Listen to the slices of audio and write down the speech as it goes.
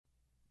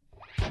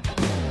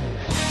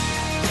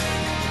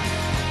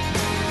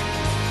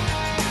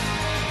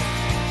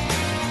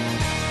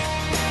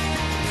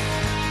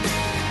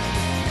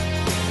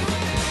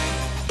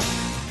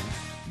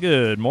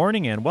Good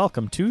morning and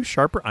welcome to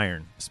Sharper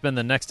Iron. Spend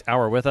the next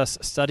hour with us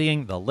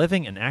studying the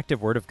living and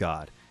active Word of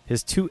God,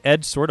 His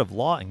two-edged sword of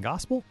law and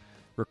gospel,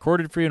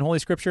 recorded for you in Holy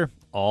Scripture,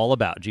 all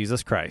about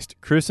Jesus Christ,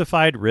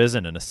 crucified,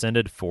 risen, and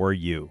ascended for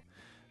you.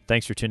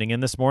 Thanks for tuning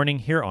in this morning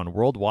here on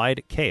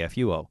Worldwide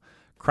KFUO.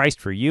 Christ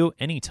for you,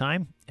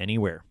 anytime,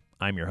 anywhere.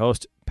 I'm your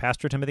host,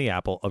 Pastor Timothy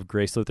Apple of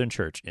Grace Lutheran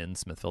Church in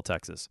Smithville,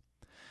 Texas.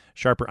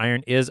 Sharper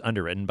Iron is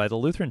underwritten by the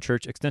Lutheran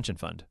Church Extension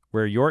Fund,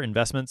 where your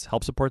investments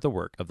help support the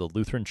work of the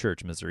Lutheran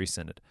Church Missouri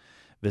Synod.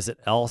 Visit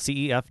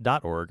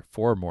lcef.org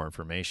for more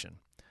information.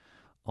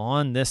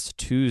 On this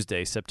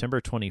Tuesday, September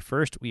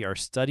 21st, we are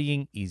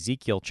studying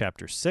Ezekiel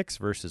chapter 6,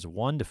 verses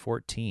 1 to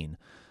 14.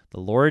 The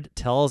Lord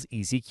tells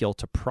Ezekiel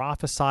to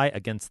prophesy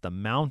against the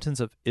mountains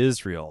of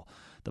Israel,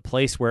 the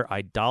place where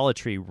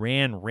idolatry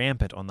ran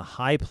rampant on the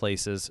high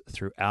places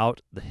throughout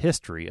the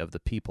history of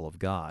the people of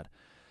God.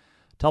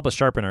 To help us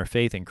sharpen our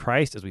faith in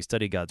Christ as we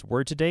study God's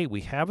Word today,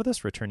 we have with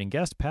us returning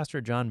guest,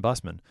 Pastor John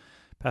Bussman.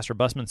 Pastor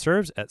Bussman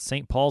serves at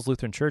St. Paul's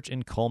Lutheran Church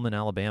in Coleman,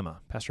 Alabama.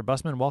 Pastor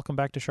Bussman, welcome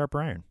back to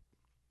Sharper Iron.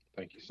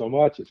 Thank you so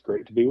much. It's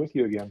great to be with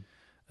you again.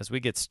 As we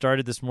get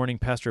started this morning,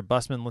 Pastor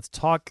Bussman, let's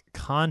talk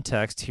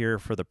context here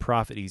for the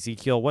prophet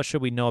Ezekiel. What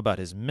should we know about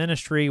his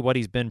ministry, what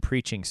he's been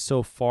preaching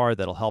so far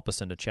that'll help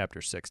us into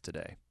chapter 6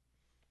 today?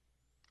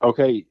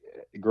 Okay,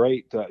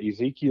 great.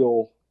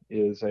 Ezekiel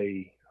is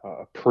a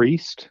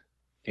priest,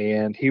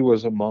 and he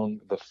was among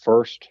the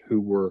first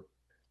who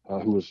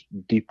was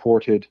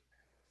deported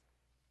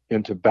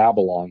into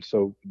Babylon.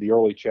 So the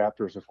early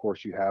chapters, of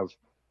course, you have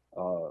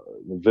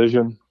the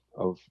vision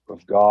of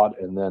God,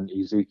 and then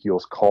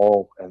Ezekiel's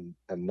call, and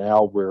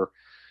now we're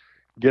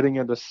getting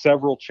into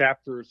several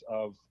chapters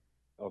of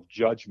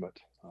judgment,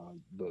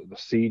 the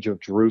siege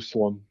of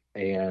Jerusalem,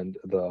 and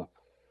the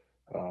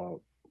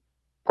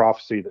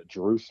prophecy that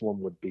Jerusalem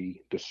would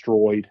be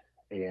destroyed.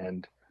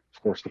 And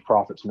of course, the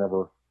prophets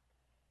never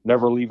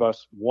leave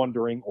us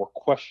wondering or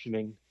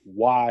questioning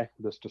why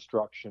this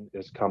destruction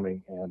is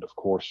coming. And of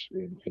course,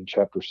 in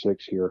chapter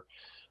 6 here,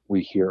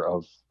 we hear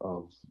of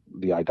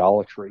the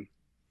idolatry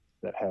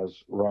that has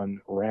run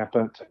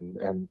rampant,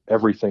 and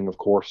everything, of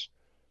course,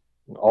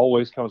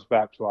 always comes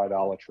back to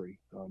idolatry.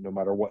 No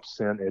matter what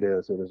sin it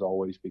is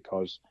always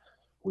because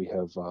we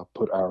have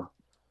put our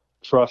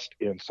trust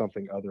in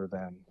something other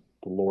than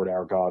the Lord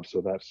our God.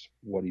 So that's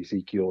what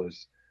Ezekiel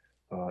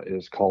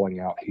is calling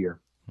out here.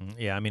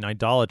 Yeah, I mean,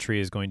 idolatry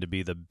is going to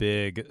be the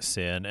big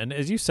sin. And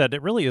as you said,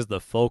 it really is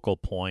the focal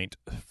point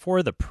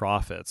for the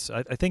prophets.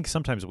 I think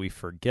sometimes we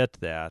forget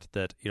that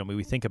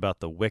we think about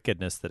the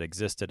wickedness that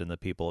existed in the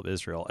people of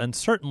Israel. And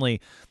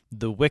certainly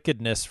the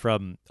wickedness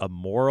from a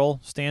moral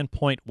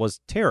standpoint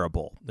was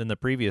terrible. In the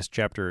previous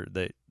chapter,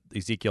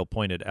 Ezekiel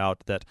pointed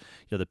out that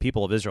the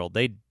people of Israel,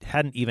 they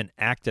hadn't even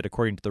acted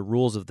according to the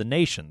rules of the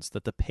nations,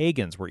 that the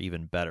pagans were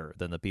even better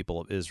than the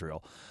people of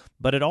Israel.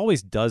 But it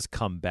always does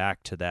come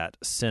back to that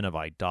sin of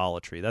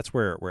idolatry. That's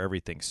where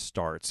everything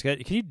starts.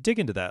 Can you dig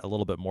into that a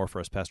little bit more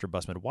for us, Pastor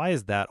Bussman? Why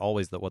is that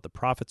always what the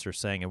prophets are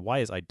saying, and why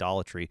is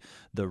idolatry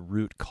the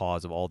root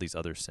cause of all these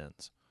other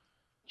sins?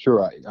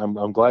 Sure.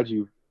 I'm glad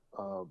you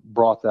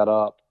brought that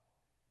up.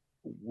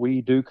 We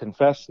do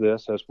confess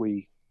this as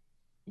we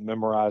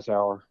memorize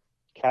our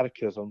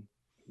catechism,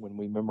 when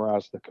we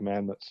memorize the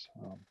commandments.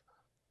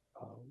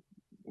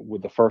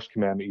 With the first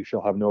commandment, you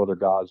shall have no other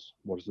gods.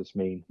 What does this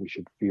mean? We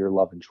should fear,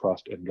 love, and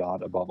trust in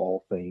God above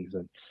all things.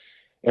 And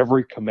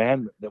every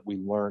commandment that we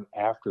learn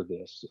after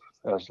this,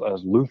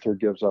 as Luther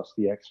gives us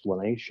the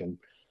explanation,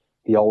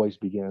 he always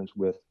begins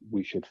with,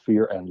 we should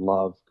fear and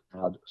love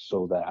God,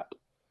 so that,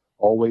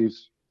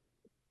 always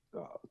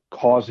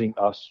causing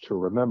us to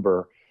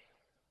remember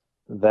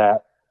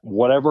that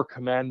whatever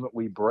commandment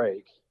we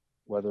break,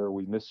 whether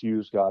we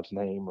misuse God's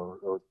name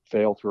or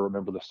fail to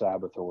remember the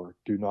Sabbath or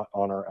do not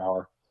honor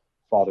our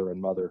father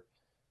and mother,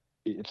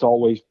 it's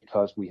always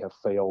because we have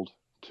failed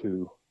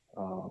to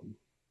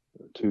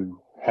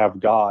have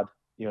God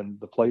in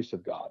the place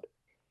of God.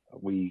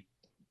 We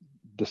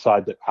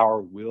decide that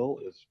our will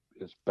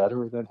is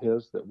better than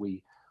His, that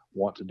we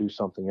want to do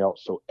something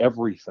else. So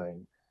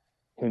everything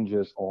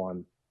hinges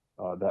on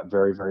that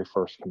very, very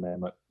first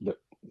commandment, that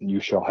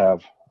you shall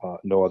have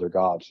no other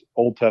gods.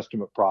 Old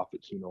Testament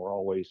prophets, are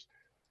always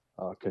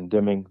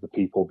condemning the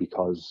people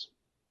because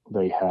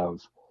they have,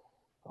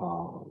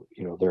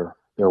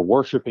 they're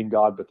worshiping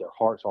God, but their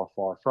hearts are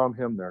far from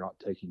Him. They're not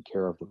taking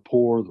care of the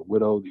poor, the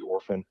widow, the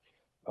orphan,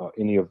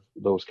 any of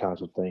those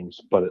kinds of things.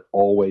 But it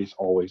always,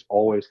 always,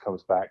 always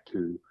comes back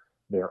to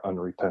their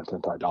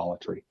unrepentant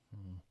idolatry.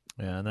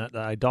 Yeah, and that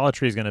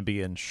idolatry is going to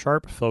be in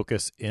sharp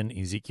focus in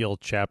Ezekiel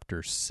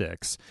chapter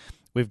 6.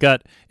 We've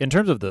got, in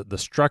terms of the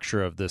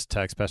structure of this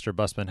text, Pastor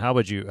Bussman, how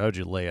would you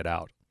lay it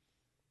out?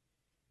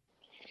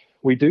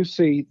 We do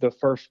see the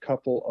first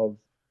couple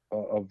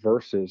of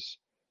verses,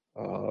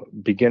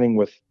 beginning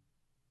with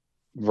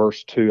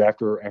verse 2,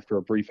 after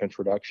a brief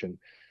introduction,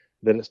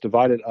 that it's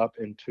divided up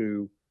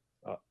into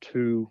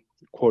two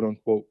quote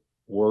unquote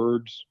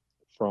words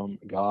from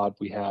God.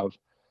 We have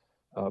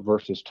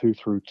verses 2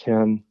 through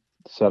 10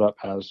 set up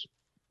as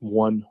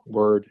one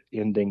word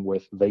ending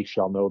with, they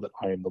shall know that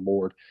I am the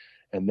Lord.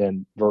 And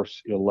then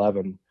verse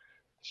 11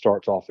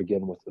 starts off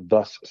again with,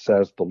 thus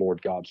says the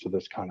Lord God. So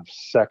this kind of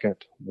second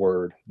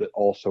word that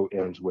also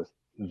ends with,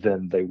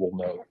 then they will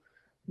know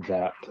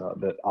that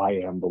I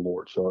am the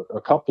Lord. So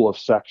a couple of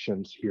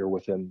sections here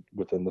within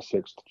the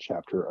 6th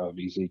chapter of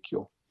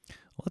Ezekiel.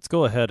 Let's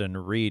go ahead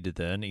and read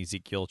then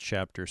Ezekiel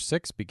chapter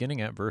 6, beginning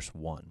at verse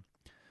 1.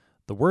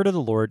 The word of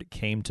the Lord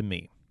came to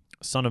me.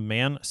 Son of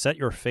man, set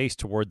your face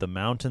toward the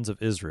mountains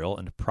of Israel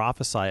and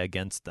prophesy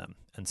against them,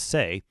 and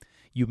say,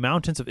 you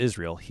mountains of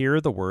Israel, hear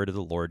the word of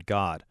the Lord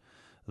God.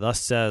 Thus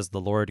says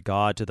the Lord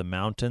God to the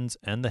mountains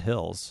and the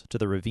hills, to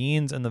the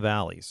ravines and the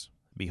valleys,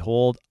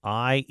 behold,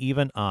 I,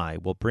 even I,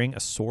 will bring a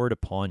sword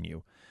upon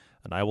you,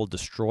 and I will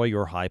destroy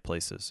your high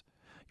places.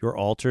 Your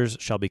altars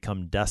shall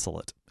become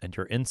desolate, and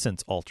your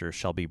incense altars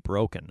shall be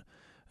broken,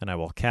 and I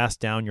will cast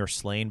down your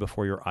slain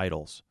before your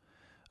idols.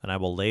 And I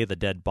will lay the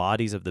dead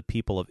bodies of the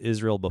people of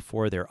Israel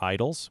before their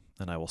idols,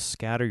 and I will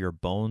scatter your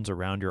bones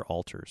around your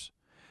altars.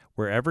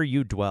 Wherever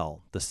you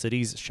dwell, the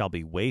cities shall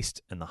be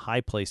waste, and the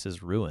high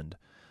places ruined,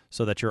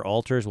 so that your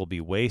altars will be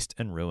waste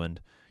and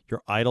ruined,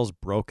 your idols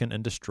broken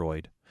and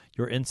destroyed,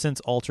 your incense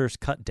altars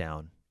cut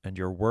down, and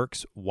your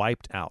works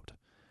wiped out.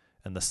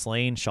 And the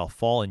slain shall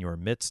fall in your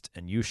midst,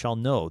 and you shall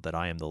know that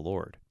I am the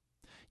Lord.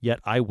 Yet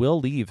I will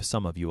leave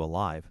some of you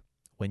alive,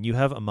 when you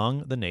have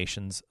among the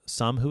nations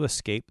some who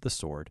escape the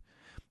sword,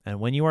 and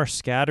when you are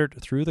scattered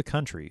through the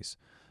countries,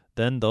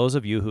 then those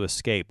of you who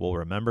escape will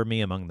remember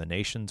me among the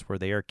nations where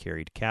they are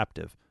carried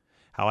captive,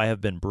 how I have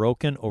been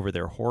broken over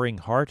their whoring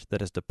heart that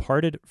has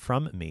departed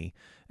from me,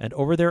 and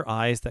over their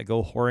eyes that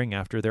go whoring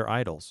after their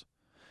idols.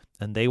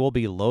 And they will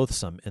be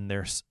loathsome in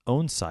their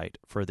own sight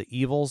for the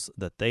evils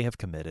that they have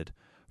committed,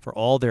 for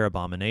all their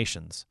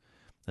abominations.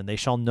 And they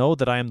shall know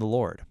that I am the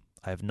Lord.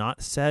 I have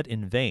not said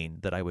in vain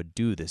that I would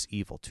do this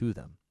evil to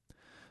them.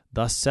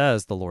 Thus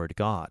says the Lord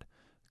God,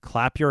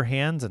 clap your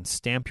hands and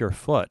stamp your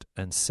foot,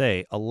 and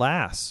say,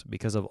 alas,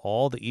 because of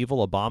all the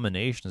evil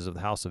abominations of the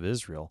house of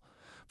Israel,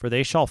 for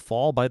they shall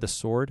fall by the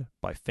sword,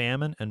 by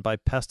famine, and by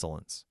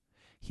pestilence.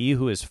 He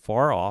who is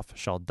far off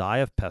shall die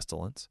of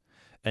pestilence,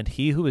 and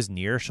he who is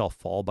near shall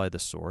fall by the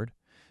sword,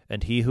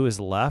 and he who is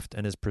left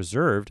and is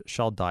preserved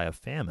shall die of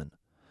famine.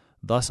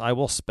 Thus I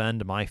will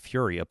spend my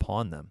fury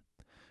upon them.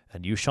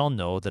 And you shall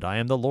know that I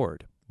am the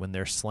Lord, when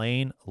their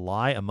slain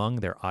lie among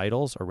their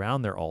idols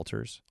around their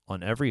altars,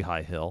 on every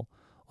high hill,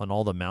 on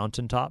all the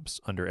mountain tops,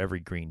 under every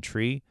green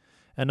tree,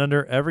 and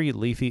under every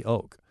leafy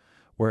oak,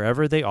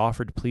 wherever they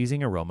offered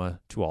pleasing aroma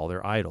to all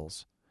their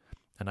idols.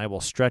 And I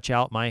will stretch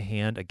out my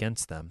hand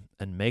against them,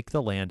 and make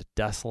the land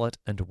desolate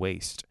and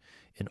waste,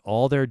 in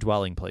all their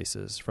dwelling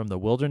places, from the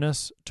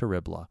wilderness to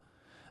Riblah.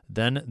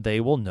 Then they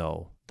will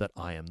know that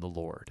I am the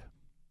Lord.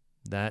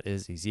 That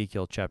is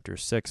Ezekiel chapter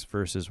 6,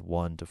 verses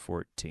 1 to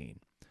 14.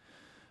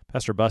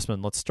 Pastor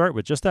Bussman, let's start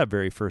with just that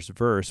very first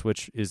verse,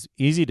 which is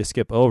easy to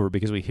skip over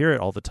because we hear it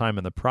all the time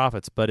in the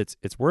prophets, but it's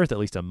worth at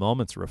least a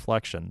moment's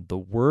reflection. The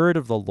word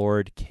of the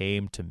Lord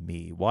came to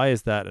me. Why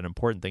is that an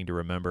important thing to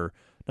remember,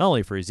 not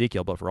only for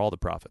Ezekiel, but for all the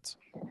prophets?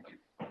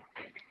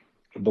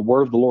 The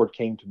word of the Lord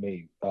came to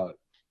me.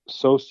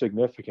 So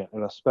significant,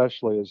 and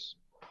especially as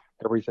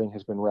everything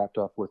has been wrapped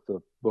up with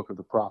the book of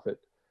the prophet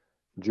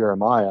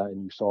Jeremiah,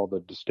 and you saw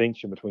the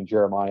distinction between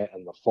Jeremiah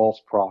and the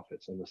false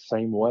prophets. In the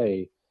same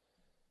way,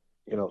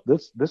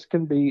 this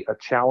can be a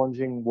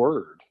challenging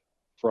word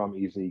from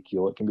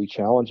Ezekiel. It can be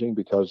challenging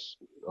because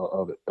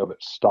of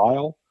its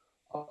style,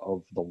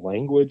 of the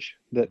language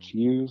that's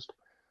used.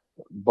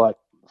 But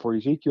for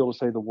Ezekiel to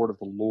say the word of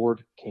the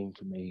Lord came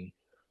to me,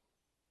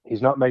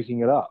 he's not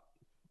making it up.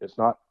 It's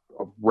not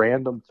a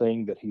random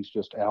thing that he's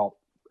just out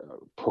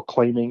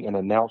proclaiming and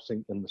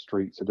announcing in the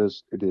streets. It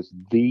is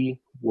the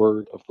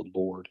word of the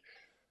Lord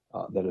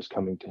that is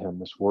coming to him.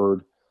 This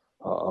word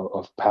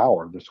of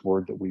power, this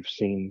word that we've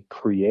seen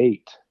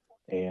create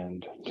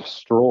and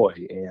destroy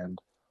and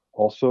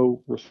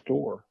also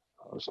restore.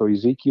 So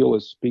Ezekiel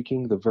is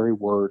speaking the very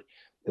word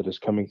that is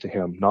coming to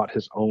him, not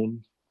his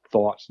own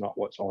thoughts, not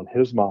what's on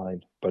his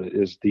mind, but it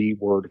is the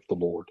word of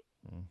the Lord.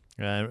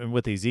 And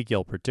with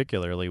Ezekiel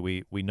particularly,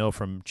 we know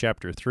from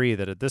chapter 3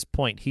 that at this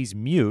point he's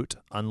mute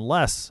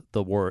unless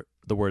the word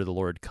of the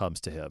Lord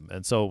comes to him.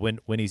 And so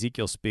when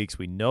Ezekiel speaks,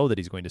 we know that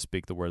he's going to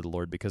speak the word of the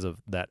Lord because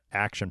of that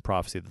action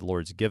prophecy that the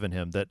Lord's given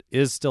him that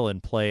is still in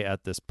play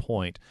at this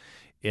point.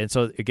 And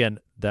so, again,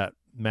 that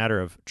matter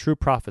of true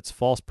prophets,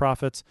 false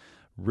prophets,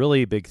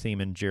 really big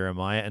theme in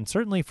Jeremiah. And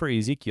certainly for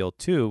Ezekiel,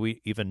 too,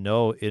 we even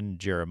know in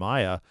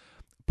Jeremiah,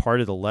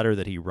 part of the letter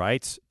that he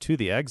writes to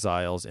the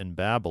exiles in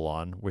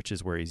Babylon, which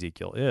is where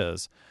Ezekiel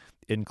is,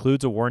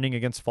 includes a warning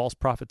against false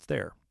prophets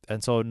there.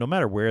 And so no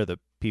matter where the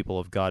people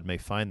of God may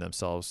find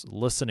themselves,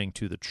 listening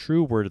to the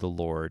true word of the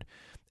Lord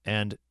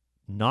and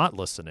not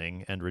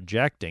listening and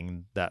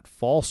rejecting that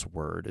false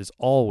word is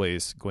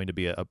always going to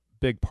be a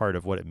big part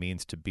of what it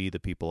means to be the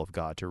people of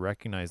God, to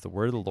recognize the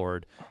word of the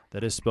Lord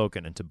that is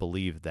spoken and to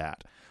believe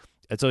that.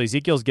 And so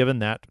Ezekiel's given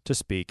that to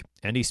speak,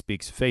 and he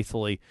speaks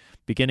faithfully.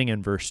 Beginning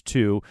in verse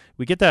 2,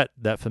 we get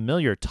that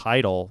familiar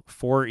title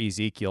for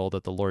Ezekiel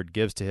that the Lord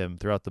gives to him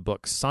throughout the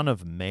book, Son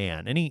of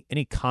Man.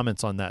 Any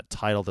comments on that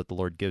title that the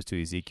Lord gives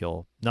to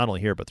Ezekiel, not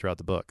only here, but throughout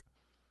the book?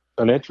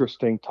 An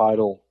interesting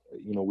title.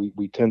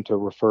 We tend to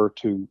refer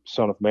to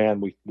Son of Man.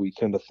 We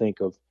tend to think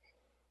of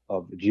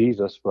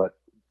Jesus, but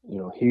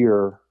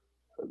here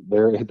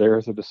there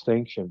is a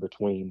distinction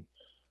between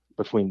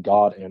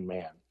God and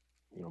man.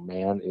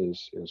 Man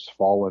is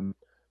fallen.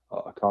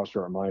 A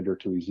constant reminder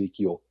to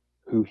Ezekiel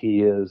who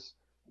he is,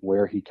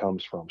 where he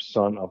comes from.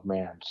 Son of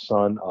Man,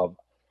 son of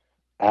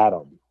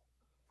Adam,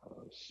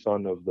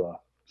 son of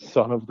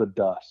the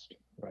dust.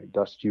 Right,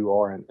 dust you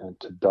are, and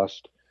to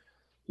dust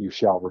you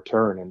shall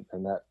return.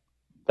 And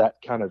that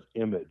kind of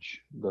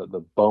image,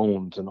 the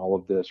bones and all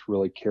of this,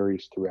 really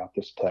carries throughout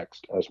this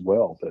text as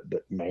well.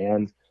 That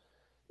man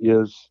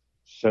is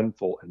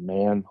sinful and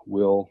man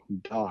will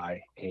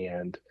die.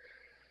 And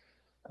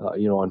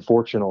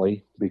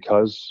unfortunately,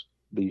 because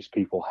these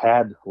people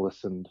had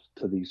listened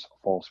to these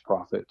false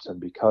prophets and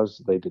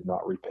because they did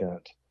not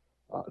repent,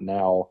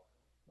 now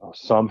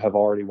some have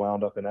already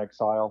wound up in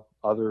exile,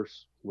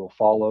 others will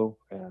follow,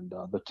 and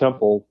the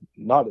temple,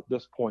 not at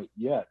this point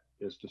yet,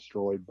 is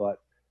destroyed,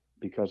 but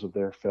because of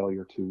their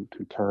failure to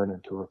turn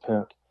and to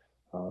repent,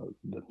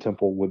 the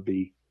temple would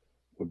be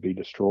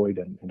destroyed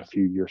in a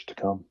few years to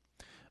come.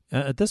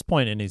 At this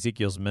point in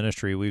Ezekiel's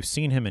ministry, we've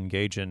seen him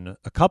engage in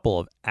a couple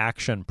of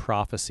action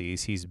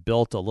prophecies. He's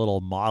built a little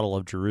model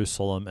of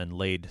Jerusalem and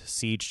laid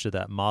siege to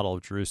that model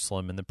of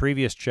Jerusalem. In the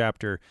previous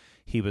chapter,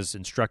 he was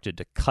instructed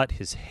to cut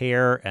his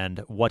hair, and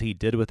what he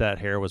did with that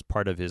hair was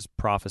part of his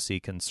prophecy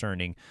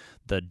concerning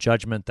the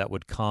judgment that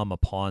would come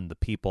upon the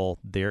people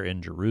there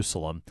in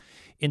Jerusalem.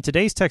 In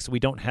today's text, we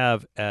don't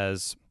have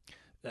as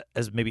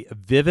maybe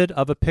vivid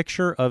of a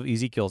picture of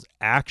Ezekiel's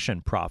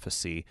action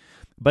prophecy,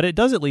 but it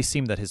does at least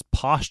seem that his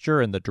posture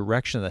and the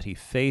direction that he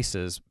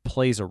faces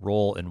plays a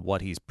role in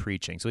what he's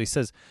preaching. So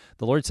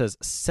the Lord says,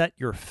 set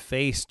your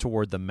face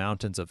toward the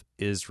mountains of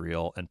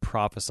Israel and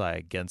prophesy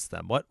against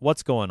them.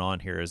 What's going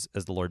on here as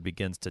the Lord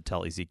begins to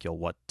tell Ezekiel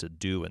what to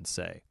do and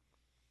say?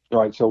 All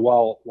right. So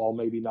while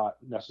maybe not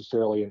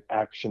necessarily an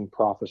action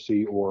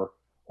prophecy or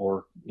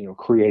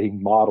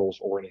creating models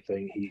or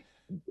anything,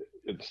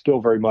 it's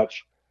still very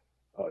much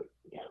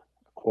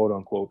quote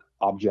unquote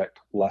object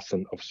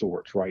lesson of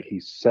sorts, right?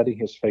 He's setting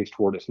his face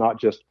toward. It's not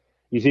just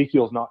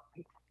Ezekiel's not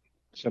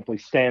simply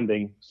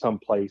standing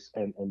someplace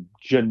and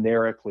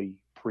generically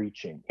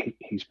preaching.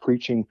 He's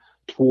preaching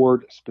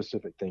toward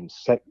specific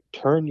things.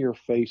 Turn your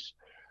face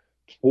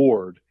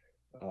toward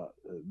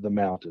the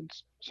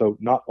mountains. So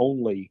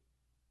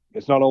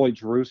it's not only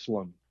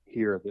Jerusalem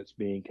here that's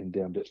being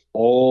condemned. It's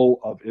all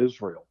of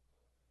Israel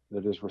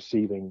that is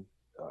receiving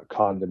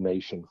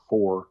condemnation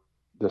for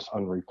this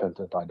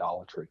unrepentant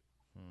idolatry.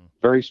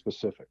 Very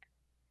specific.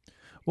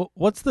 Well,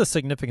 what's the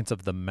significance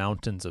of the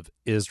mountains of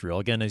Israel?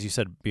 Again, as you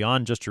said,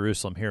 beyond just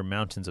Jerusalem here,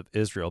 mountains of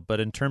Israel.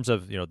 But in terms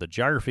of the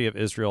geography of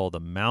Israel,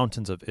 the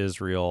mountains of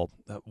Israel,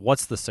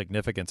 what's the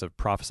significance of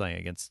prophesying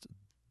against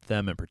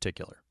them in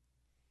particular?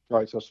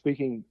 Right. So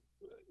speaking,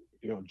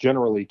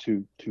 generally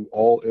to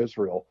all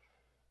Israel,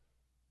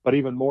 but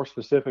even more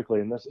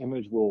specifically, and this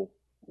image will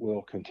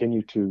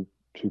continue to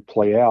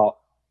play out,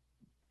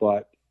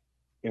 but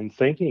in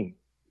thinking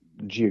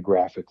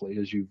geographically,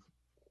 as you've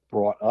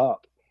brought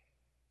up,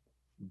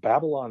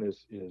 Babylon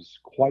is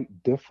quite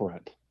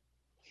different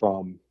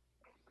from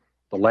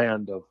the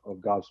land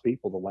of God's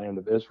people, the land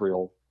of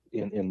Israel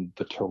in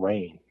the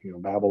terrain.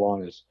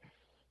 Babylon is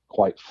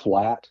quite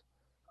flat.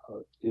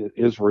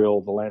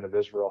 Israel, the land of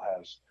Israel,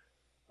 has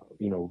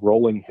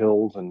rolling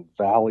hills and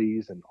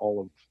valleys and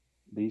all of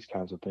these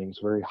kinds of things,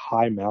 very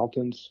high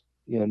mountains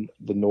in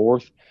the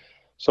north.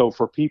 So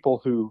for people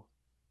who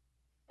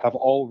have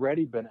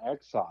already been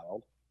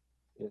exiled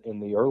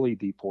in the early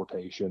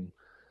deportation,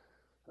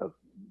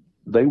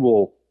 they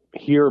will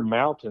hear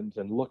mountains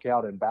and look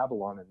out in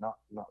Babylon and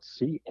not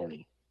see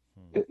any.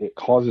 It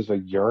causes a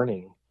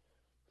yearning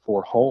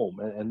for home.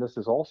 And this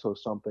is also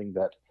something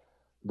that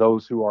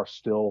those who are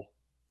still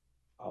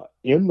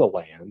in the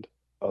land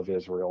of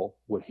Israel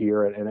would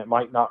hear, and it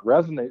might not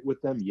resonate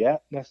with them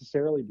yet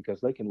necessarily, because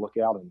they can look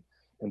out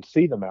and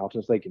see the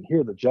mountains, they can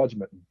hear the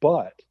judgment,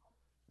 but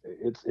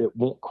it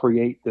won't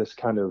create this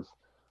kind of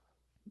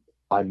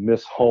I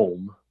miss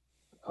home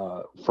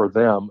for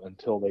them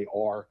until they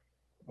are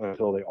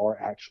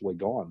actually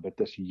gone. But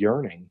this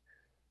yearning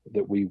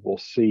that we will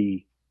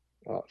see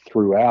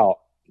throughout,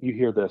 you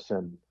hear this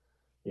in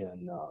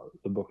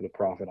the book of the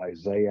prophet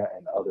Isaiah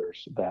and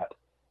others, that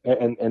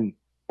and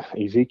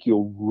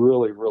Ezekiel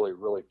really, really,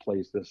 really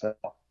plays this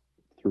out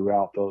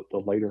throughout the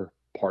later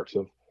parts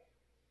of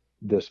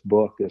this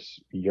book, this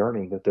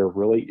yearning that there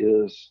really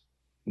is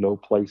no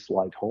place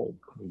like home.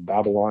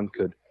 Babylon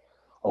could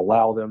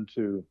allow them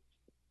to,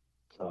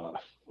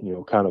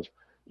 kind of,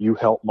 you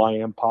help my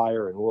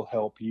empire and we'll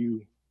help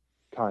you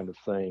kind of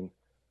thing.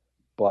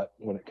 But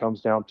when it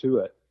comes down to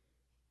it,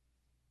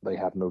 they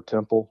have no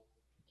temple.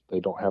 They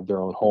don't have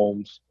their own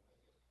homes.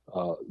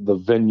 The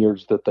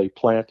vineyards that they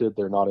planted,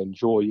 they're not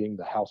enjoying.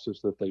 The houses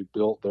that they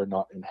built, they're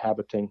not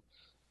inhabiting.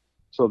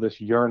 So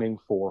this yearning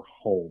for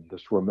home,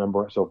 this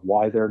remembrance of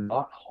why they're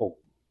not home,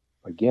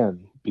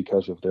 again,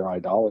 because of their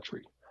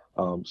idolatry.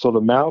 So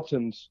the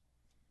mountains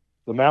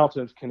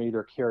can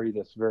either carry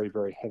this very,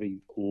 very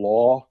heavy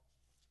law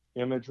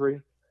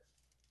imagery,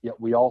 yet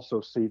we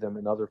also see them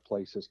in other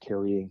places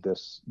carrying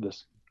this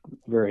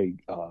very,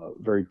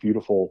 very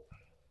beautiful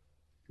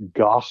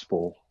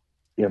gospel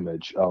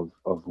image of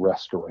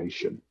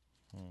restoration.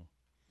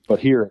 But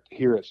here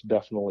it's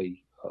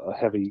definitely a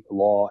heavy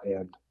law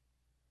and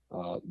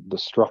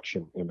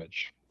destruction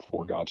image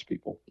for God's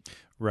people.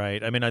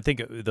 Right. I mean, I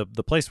think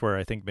the place where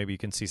I think maybe you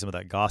can see some of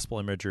that gospel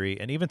imagery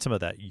and even some of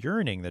that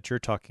yearning that you're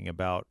talking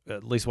about,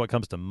 at least what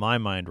comes to my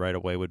mind right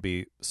away would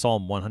be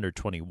Psalm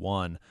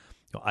 121.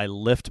 I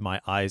lift my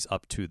eyes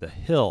up to the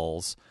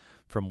hills.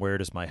 From where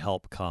does my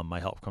help come? My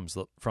help comes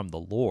from the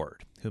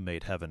Lord who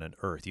made heaven and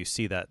earth. You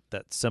see that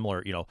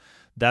similar,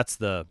 that's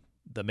the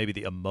maybe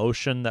the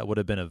emotion that would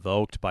have been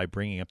evoked by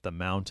bringing up the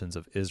mountains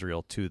of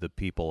Israel to the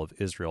people of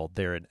Israel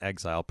there in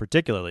exile,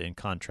 particularly in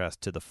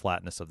contrast to the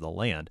flatness of the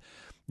land.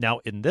 Now,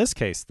 in this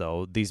case,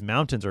 though, these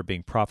mountains are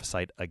being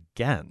prophesied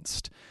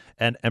against,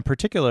 and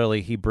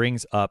particularly he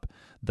brings up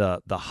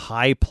the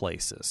high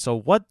places. So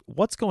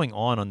what's going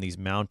on these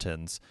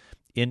mountains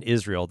in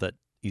Israel that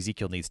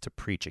Ezekiel needs to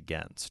preach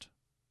against?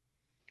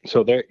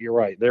 So there, you're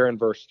right. There in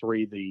verse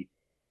 3,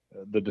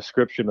 the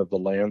description of the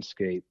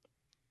landscape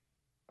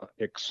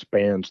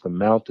expands the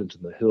mountains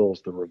and the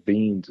hills, the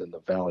ravines and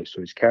the valleys. So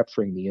he's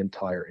capturing the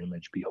entire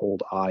image.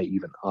 Behold, I,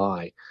 even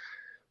I,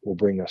 will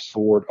bring a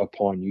sword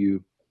upon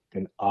you,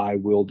 and I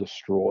will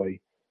destroy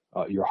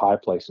your high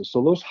places.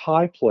 So those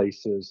high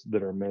places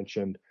that are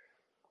mentioned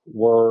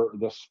were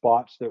the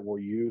spots that were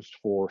used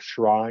for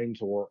shrines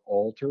or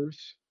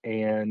altars.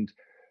 And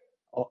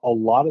a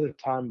lot of the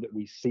time that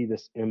we see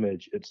this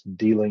image, it's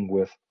dealing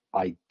with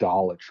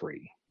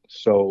idolatry.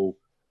 So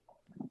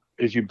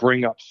as you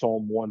bring up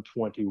Psalm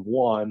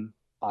 121,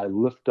 I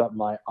lift up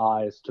my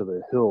eyes to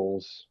the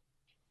hills.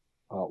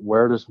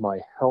 Where does my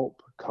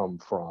help come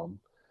from?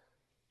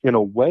 In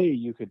a way,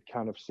 you could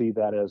kind of see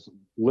that as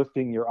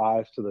lifting your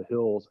eyes to the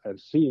hills and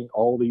seeing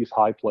all these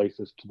high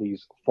places to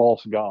these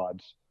false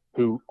gods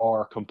who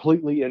are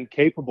completely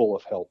incapable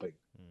of helping.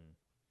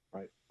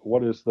 Right?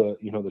 What is the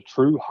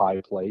true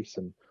high place?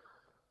 And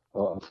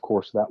of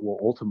course, that will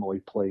ultimately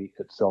play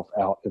itself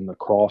out in the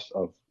cross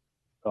of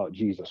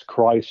Jesus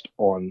Christ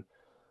on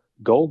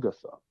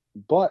Golgotha.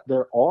 But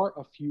there are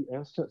a few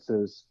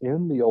instances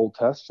in the Old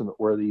Testament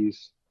where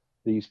these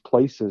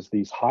places,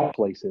 these high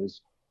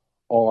places,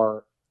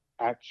 are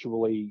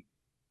actually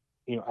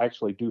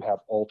do have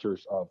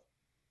altars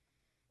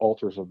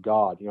of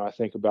God. I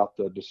think about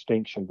the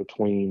distinction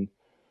between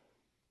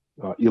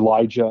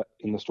Elijah,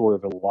 in the story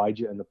of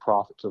Elijah, and the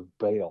prophets of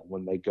Baal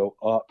when they go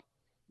up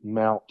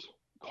Mount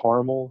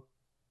Carmel.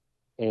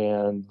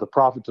 And the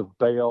prophets of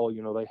Baal,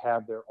 they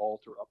have their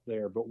altar up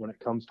there. But when it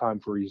comes time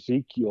for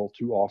Ezekiel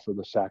to offer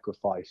the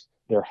sacrifice,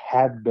 there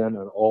had been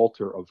an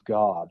altar of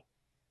God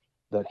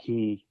that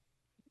he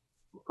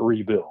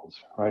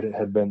rebuilds, right? It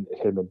had been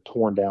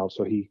torn down.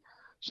 So he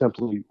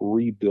simply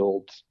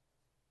rebuilds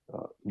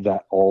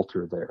that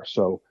altar there.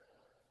 So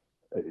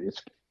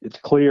it's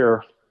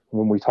clear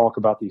when we talk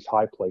about these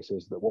high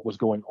places that what was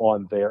going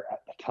on there at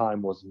the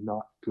time was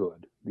not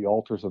good. The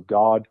altars of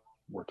God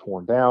were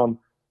torn down.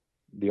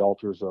 The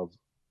altars of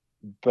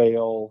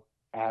Baal,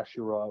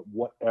 Asherah,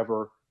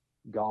 whatever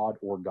god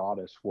or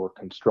goddess were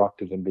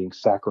constructed and being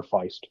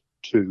sacrificed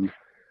to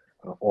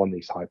on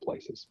these high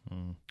places.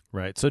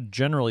 Right. So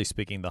generally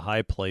speaking, the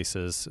high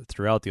places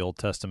throughout the Old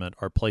Testament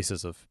are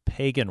places of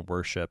pagan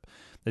worship.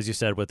 As you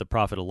said with the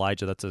prophet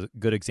Elijah, that's a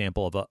good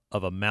example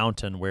of a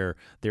mountain where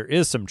there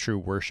is some true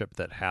worship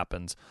that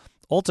happens.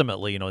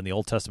 Ultimately, in the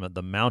Old Testament,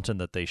 the mountain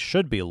that they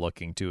should be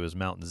looking to is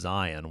Mount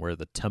Zion, where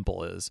the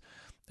temple is.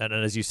 And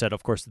as you said,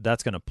 of course,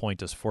 that's going to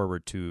point us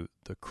forward to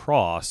the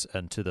cross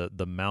and to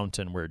the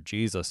mountain where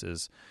Jesus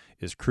is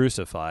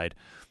crucified.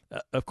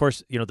 Of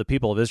course, the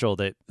people of Israel,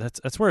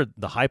 that's where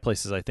the high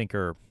places, I think,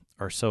 are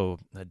so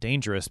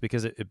dangerous,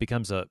 because it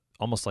becomes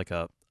almost like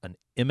an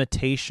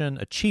imitation,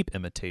 a cheap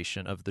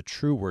imitation of the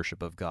true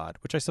worship of God,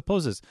 which I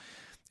suppose is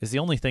the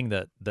only thing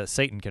that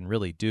Satan can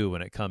really do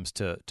when it comes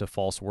to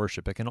false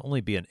worship. It can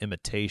only be an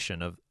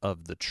imitation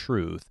of the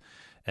truth,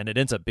 and it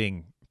ends up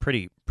being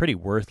pretty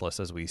worthless,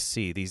 as we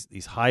see.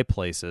 These high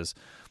places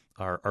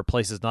are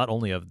places not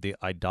only of the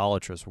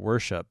idolatrous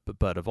worship,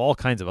 but of all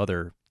kinds of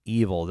other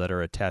evil that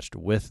are attached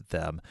with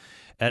them.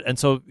 And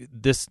so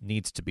this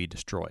needs to be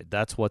destroyed.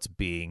 That's what's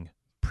being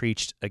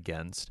preached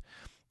against.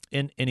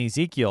 In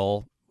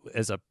Ezekiel,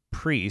 as a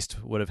priest,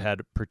 would have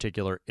had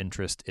particular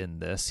interest in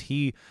this.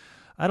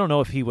 I don't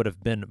know if he would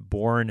have been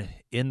born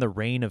in the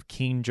reign of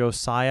King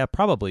Josiah,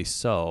 probably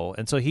so.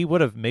 And so he would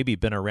have maybe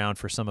been around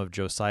for some of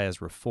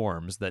Josiah's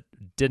reforms that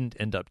didn't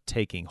end up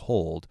taking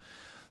hold,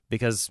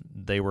 because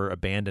they were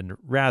abandoned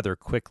rather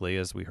quickly,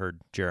 as we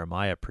heard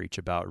Jeremiah preach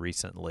about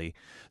recently.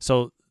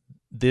 So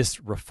this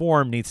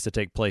reform needs to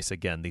take place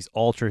again. These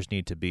altars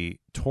need to be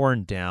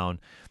torn down,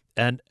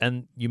 and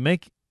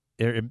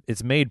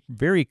it's made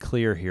very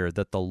clear here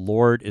that the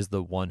Lord is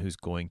the one who's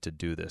going to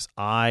do this.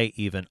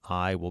 Even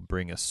I will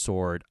bring a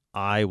sword.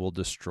 I will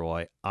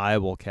destroy. I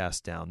will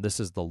cast down. This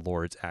is the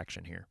Lord's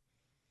action here.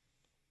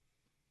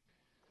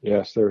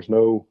 Yes, there's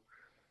no.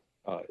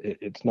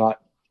 It's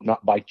not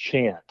by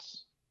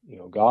chance.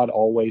 God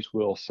always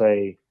will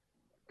say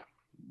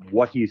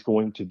what He's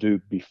going to do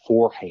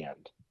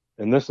beforehand,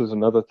 and this is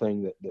another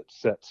thing that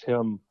sets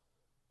Him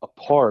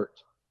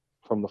apart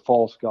from the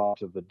false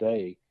gods of the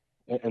day.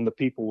 And the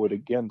people would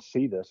again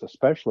see this,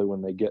 especially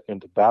when they get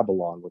into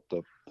Babylon with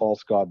the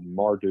false god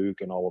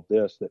Marduk and all of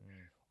this, that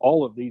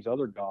all of these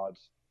other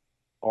gods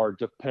are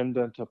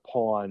dependent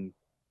upon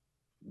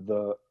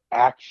the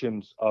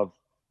actions of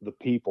the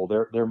people.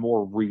 They're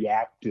more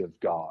reactive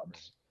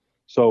gods.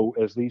 So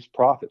as these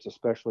prophets,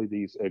 especially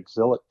these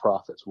exilic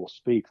prophets, will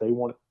speak, they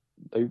want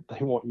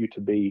you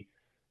to be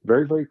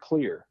very, very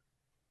clear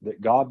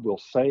that God will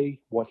say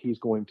what He's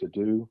going to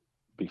do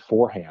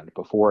beforehand,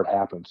 before it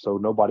happens, so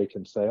nobody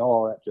can say,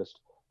 "Oh,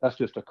 that's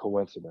just a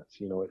coincidence."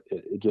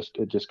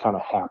 It just kind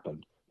of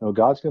happened.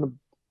 God's going to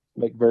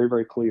make very,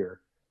 very clear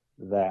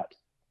that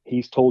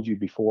He's told you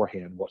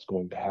beforehand what's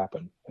going to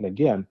happen. And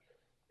again,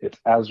 it's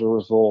as a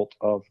result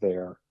of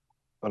their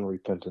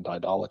unrepentant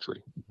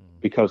idolatry,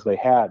 because they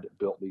had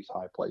built these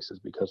high places,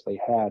 because they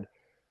had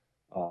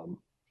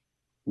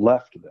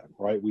left them.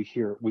 Right? We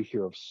hear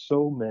of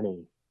so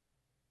many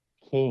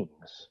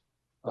kings,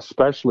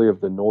 especially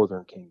of the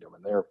northern kingdom,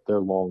 and they're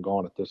long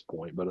gone at this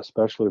point, but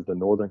especially of the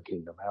northern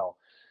kingdom, how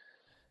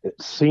it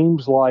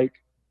seems like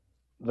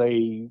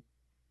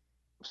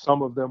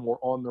some of them were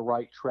on the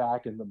right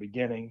track in the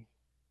beginning,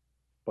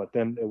 but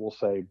then it will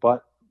say,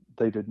 but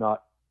they did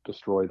not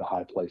destroy the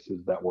high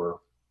places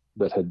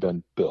that had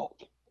been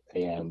built.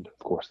 And of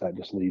course that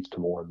just leads to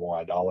more and more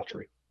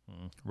idolatry.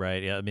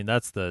 Right. Yeah. I mean,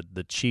 that's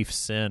the chief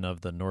sin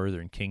of the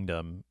northern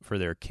kingdom for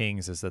their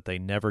kings, is that they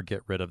never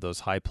get rid of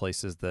those high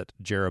places that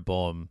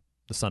Jeroboam,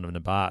 the son of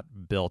Nebat,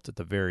 built at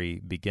the very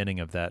beginning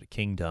of that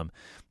kingdom.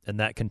 And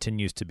that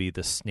continues to be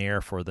the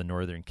snare for the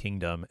northern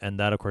kingdom. And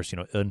that, of course,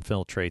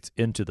 infiltrates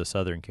into the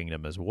southern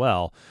kingdom as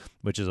well,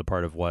 which is a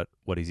part of what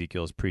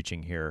Ezekiel is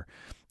preaching here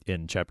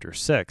in chapter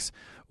 6.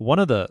 One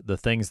of the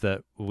things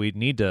that we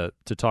need to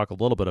talk a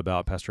little bit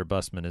about, Pastor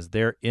Busman, is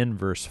there in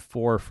verse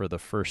 4 for the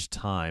first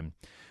time,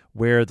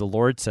 where the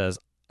Lord says,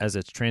 as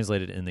it's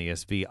translated in the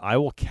ESV, "I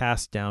will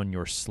cast down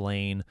your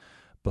slain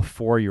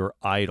before your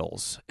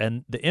idols."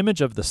 And the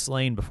image of the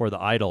slain before the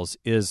idols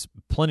is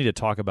plenty to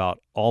talk about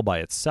all by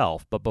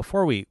itself. But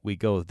before we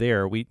go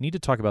there, we need to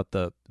talk about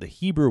the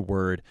Hebrew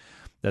word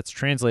that's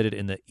translated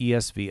in the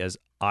ESV as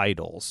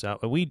idols. Now,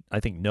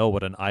 I think, know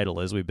what an idol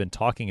is. We've been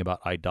talking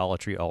about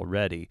idolatry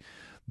already.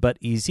 But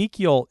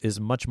Ezekiel is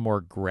much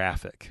more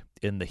graphic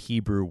in the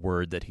Hebrew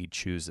word that he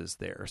chooses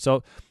there.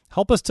 So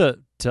help us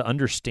to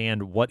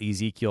understand what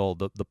Ezekiel,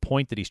 the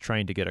point that he's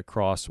trying to get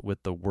across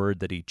with the word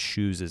that he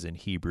chooses in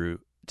Hebrew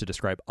to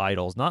describe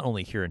idols, not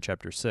only here in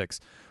chapter 6,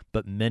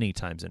 but many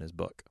times in his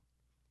book.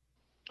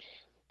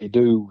 You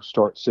do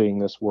start seeing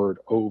this word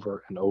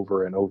over and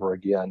over and over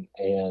again.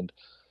 And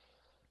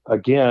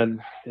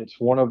again, it's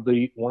one of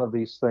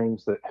these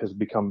things that has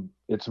become,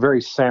 it's very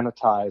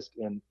sanitized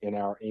in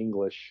our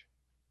English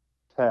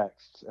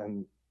texts,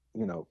 and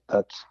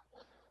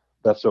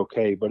that's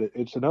okay, but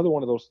it's another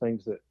one of those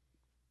things that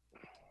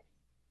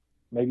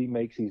maybe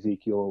makes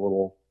Ezekiel a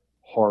little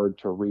hard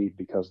to read,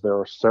 because there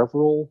are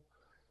several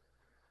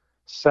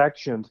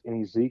sections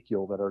in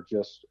Ezekiel that are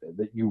just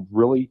that you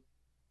really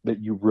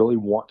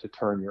want to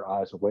turn your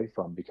eyes away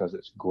from, because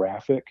it's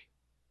graphic.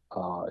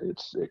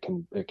 It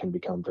can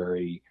become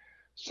very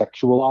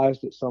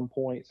sexualized at some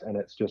points, and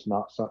it's just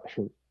not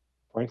something,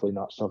 frankly,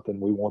 not something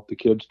we want the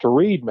kids to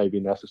read, maybe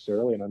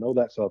necessarily. And I know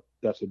that's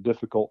a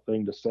difficult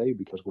thing to say,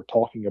 because we're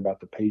talking about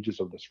the pages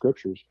of the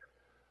scriptures,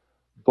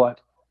 but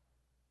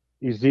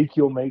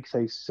Ezekiel makes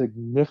a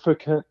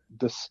significant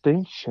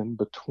distinction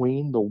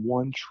between the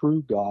one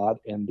true God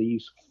and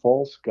these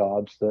false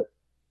gods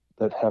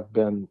that have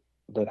been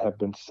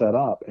set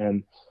up.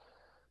 And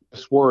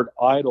this word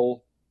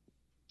idol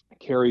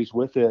carries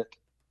with it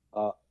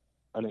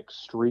an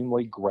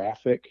extremely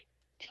graphic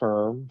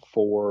term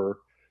for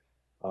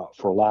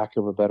lack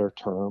of a better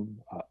term,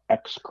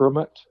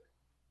 excrement.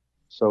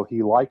 So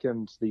he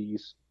likens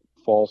these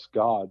false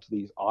gods,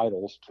 these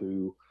idols,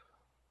 to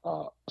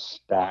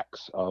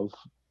stacks of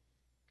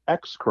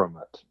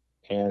excrement.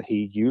 And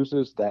he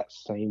uses that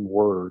same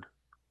word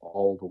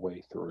all the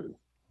way through.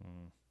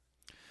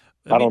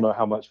 I don't know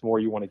how much more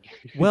you want to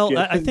get. Well,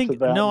 I think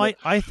that, no,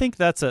 I think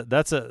that's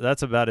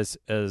about as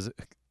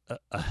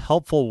a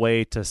helpful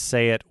way to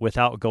say it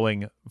without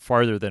going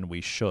farther than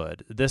we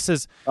should. This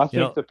is, I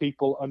think the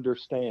people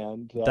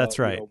understand. That's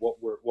right.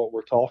 What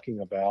we're talking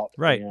about,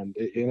 right? And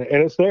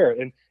it's there,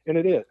 and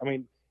it is. I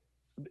mean,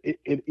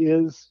 it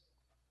is.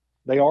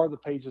 They are the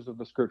pages of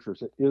the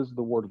scriptures. It is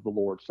the word of the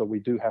Lord, so we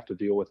do have to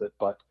deal with it.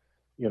 But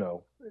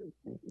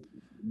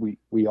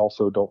we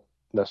also don't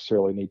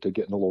necessarily need to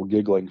get in a little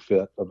giggling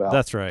fit about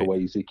That's right. the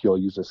way Ezekiel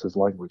uses his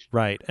language.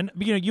 Right. And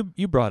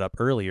you brought up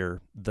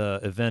earlier the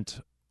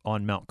event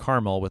on Mount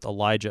Carmel with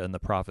Elijah and the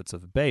prophets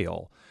of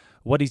Baal.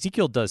 What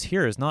Ezekiel does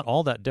here is not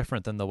all that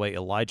different than the way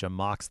Elijah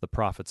mocks the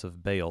prophets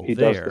of Baal He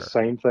there. does the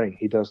same thing.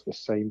 He does the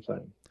same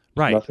thing.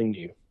 Right. Nothing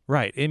new.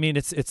 Right. I mean,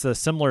 it's a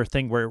similar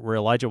thing where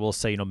Elijah will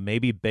say,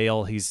 maybe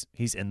Baal, he's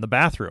in the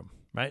bathroom,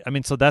 right? I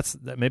mean, so that's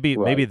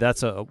maybe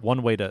that's a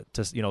one way to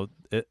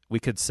we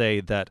could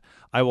say that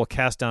I will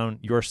cast down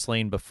your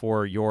slain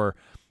before your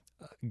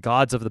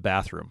gods of the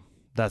bathroom.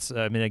 That's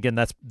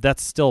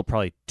that's still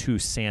probably too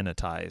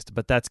sanitized,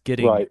 but that's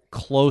getting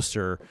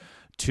closer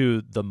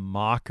to the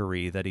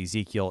mockery that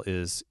Ezekiel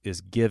is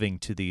giving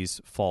to these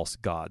false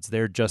gods.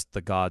 They're just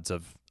the gods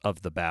of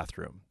the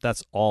bathroom.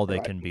 That's all they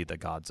can be the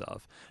gods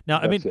of.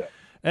 Now,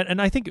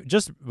 and I think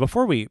just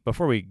before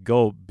we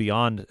go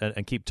beyond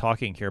and keep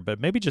talking here, but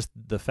maybe just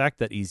the fact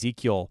that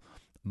Ezekiel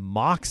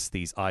mocks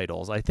these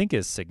idols, I think,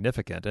 is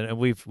significant. And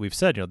we've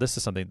said, this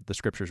is something the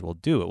scriptures will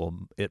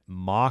do. It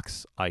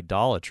mocks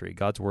idolatry.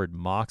 God's word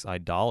mocks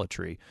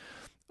idolatry.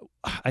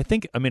 I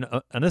think, and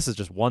this is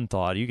just one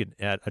thought. You can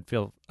add.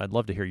 I'd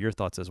love to hear your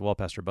thoughts as well,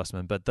 Pastor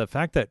Busman. But the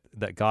fact that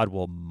God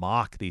will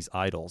mock these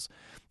idols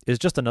is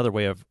just another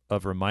way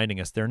of reminding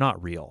us they're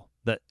not real.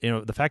 That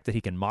the fact that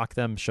He can mock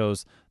them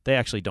shows they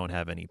actually don't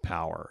have any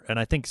power. And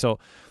I think so.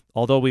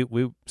 Although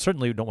we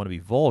certainly don't want to be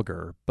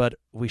vulgar, but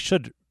we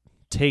should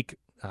take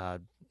I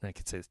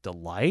could say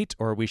delight,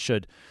 or we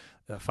should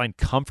find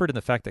comfort in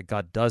the fact that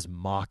God does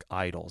mock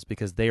idols,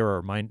 because that's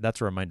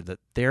a reminder that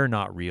they're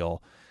not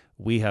real.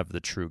 We have the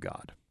true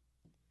God.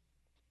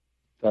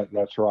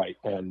 That's right,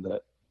 and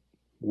that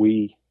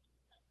we,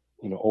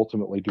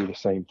 ultimately do the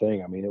same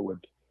thing. I mean, it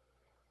would,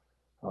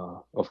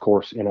 of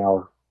course, in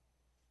our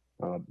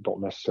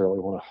don't necessarily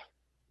want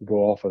to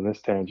go off on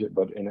this tangent,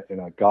 but in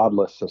a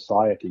godless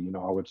society,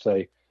 I would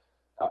say,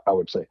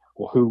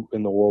 well, who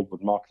in the world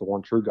would mock the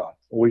one true God?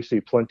 Well, we see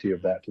plenty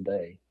of that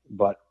today,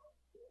 but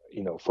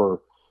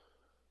for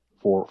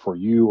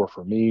you or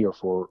for me or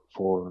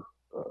for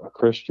a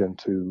Christian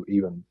to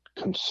even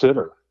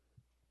consider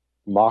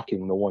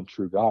mocking the one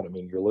true God, I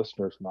mean, your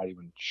listeners might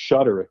even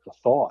shudder at the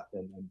thought,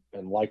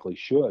 and likely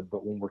should.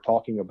 But when we're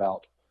talking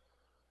about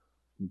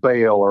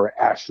Baal or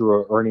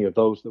Asherah or any of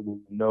those that we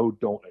know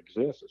don't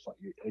exist, it's like,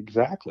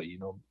 exactly,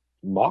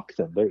 mock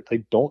them.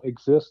 They don't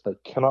exist. They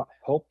cannot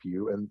help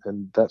you.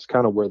 And that's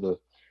kind of where the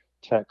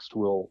text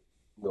will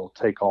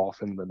take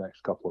off in the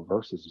next couple of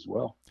verses as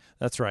well.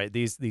 That's right.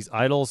 These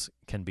idols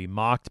can be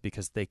mocked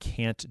because they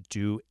can't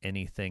do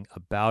anything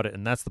about it.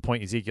 And that's the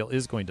point Ezekiel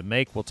is going to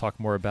make. We'll talk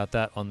more about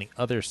that on the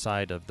other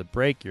side of the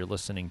break. You're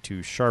listening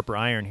to Sharper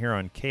Iron here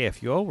on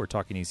KFUO. We're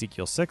talking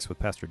Ezekiel 6 with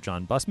Pastor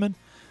John Busman.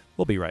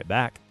 We'll be right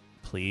back.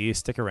 Please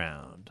stick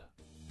around.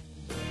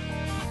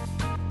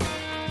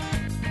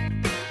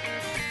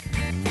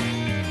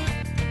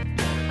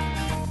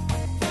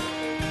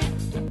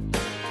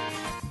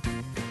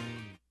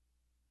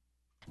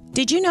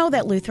 Did you know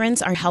that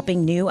Lutherans are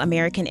helping new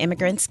American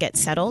immigrants get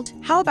settled?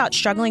 How about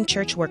struggling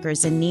church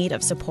workers in need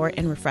of support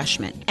and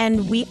refreshment?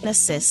 And we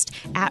assist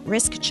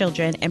at-risk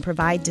children and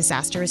provide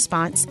disaster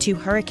response to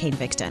hurricane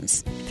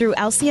victims. Through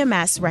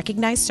LCMS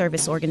recognized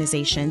service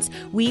organizations,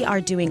 we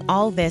are doing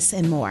all this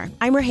and more.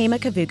 I'm Rahema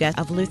Kavuga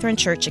of Lutheran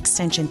Church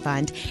Extension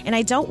Fund, and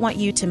I don't want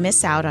you to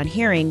miss out on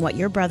hearing what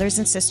your brothers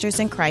and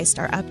sisters in Christ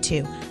are up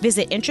to.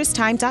 Visit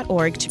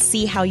interesttime.org to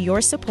see how your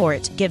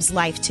support gives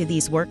life to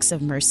these works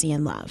of mercy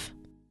and love.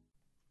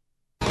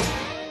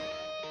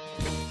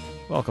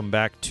 Welcome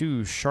back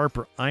to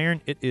Sharper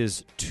Iron. It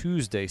is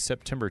Tuesday,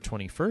 September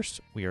 21st.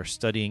 We are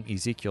studying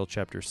Ezekiel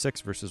chapter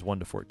 6, verses 1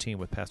 to 14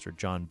 with Pastor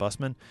John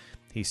Busman.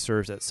 He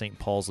serves at St.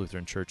 Paul's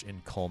Lutheran Church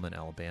in Cullman,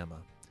 Alabama.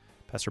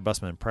 Pastor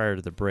Busman, prior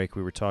to the break,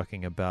 we were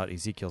talking about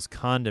Ezekiel's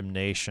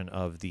condemnation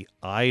of the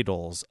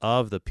idols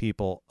of the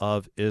people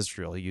of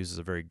Israel. He uses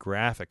a very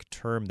graphic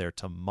term there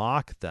to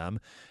mock them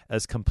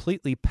as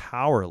completely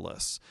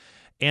powerless.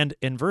 And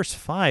in verse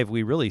 5,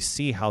 we really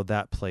see how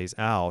that plays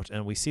out,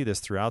 and we see this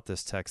throughout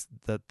this text,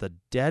 that the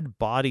dead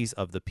bodies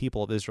of the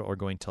people of Israel are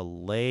going to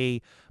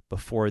lay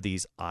before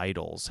these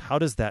idols. How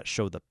does that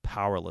show the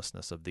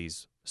powerlessness of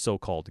these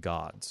so-called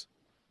gods?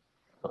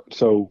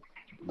 So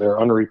their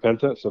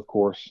unrepentance, of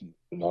course,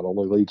 not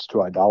only leads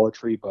to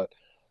idolatry, but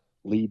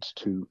leads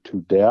to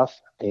death.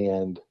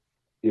 And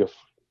if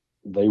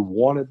they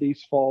wanted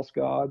these false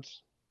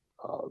gods,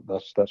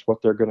 that's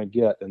what they're going to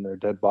get, and their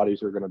dead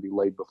bodies are going to be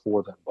laid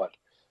before them. But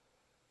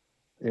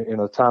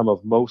in a time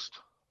of most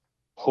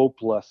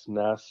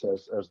hopelessness,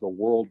 as the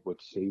world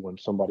would see when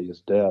somebody is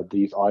dead,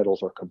 these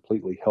idols are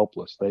completely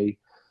helpless. They,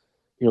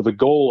 the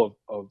goal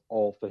of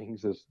all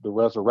things is the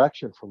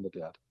resurrection from the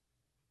dead.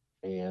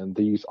 And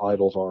these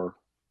idols are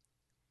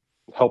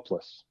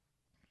helpless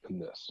in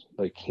this.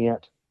 They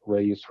can't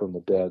raise from the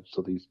dead,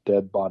 so these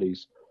dead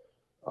bodies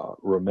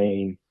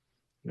remain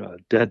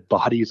dead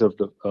bodies of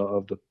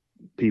the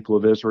people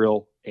of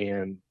Israel,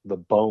 and the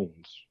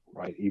bones,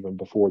 right, even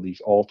before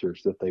these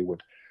altars that they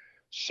would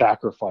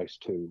sacrifice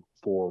to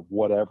for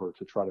whatever,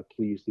 to try to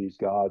please these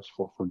gods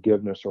for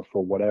forgiveness or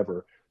for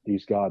whatever,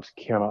 these gods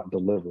cannot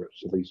deliver it.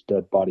 So these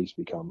dead bodies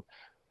become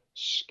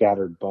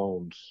scattered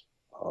bones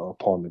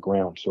upon the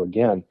ground. So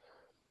again,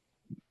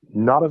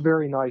 not a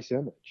very nice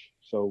image.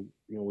 So,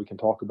 we can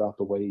talk about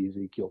the way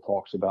Ezekiel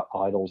talks about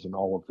idols and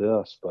all of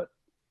this, but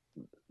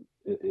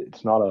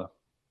it's not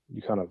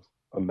you kind of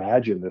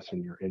imagine this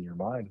in your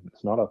mind.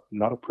 It's not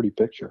a pretty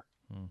picture.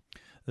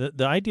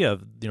 The idea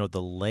of,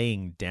 the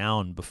laying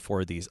down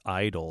before these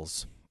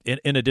idols,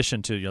 in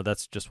addition to,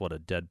 that's just what a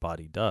dead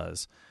body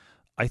does.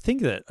 I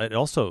think that it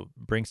also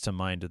brings to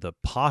mind the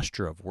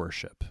posture of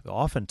worship.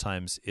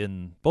 Oftentimes,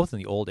 both in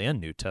the Old and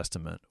New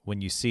Testament,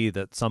 when you see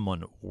that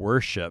someone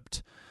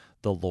worshipped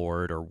the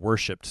Lord or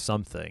worshipped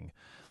something,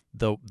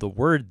 the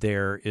word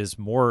there is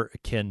more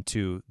akin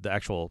to the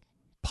actual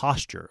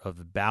posture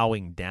of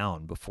bowing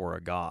down before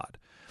a god.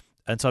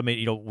 And so, I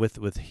mean,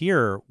 with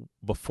here,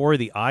 before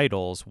the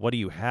idols, what do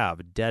you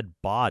have? Dead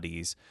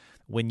bodies.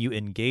 When you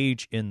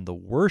engage in the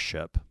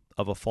worship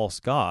of a false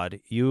god,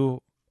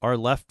 you are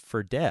left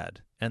for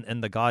dead,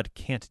 and the god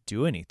can't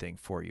do anything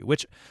for you,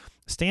 which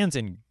stands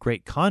in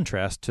great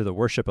contrast to the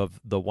worship of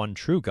the one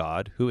true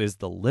God, who is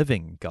the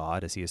living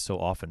God, as he is so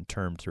often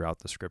termed throughout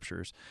the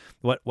scriptures.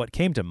 What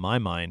came to my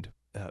mind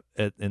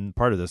in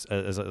part of this,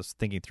 as I was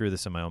thinking through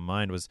this in my own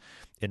mind, was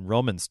in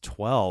Romans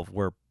 12,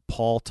 where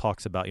Paul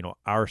talks about,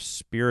 our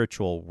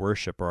spiritual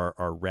worship or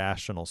our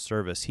rational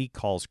service. He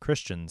calls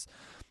Christians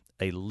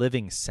a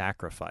living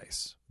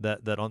sacrifice,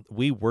 that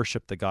we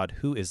worship the God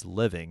who is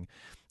living.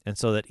 And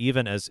so that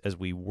even as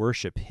we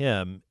worship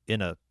him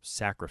in a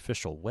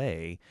sacrificial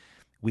way,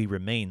 we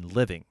remain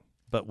living.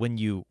 But when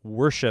you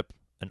worship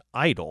an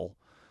idol,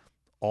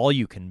 all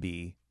you can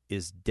be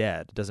is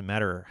dead. It doesn't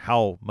matter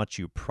how much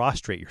you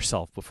prostrate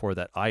yourself before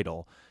that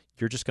idol.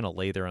 You're just going to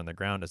lay there on the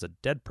ground as a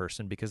dead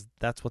person, because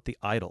that's what the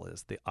idol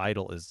is. The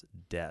idol is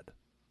dead.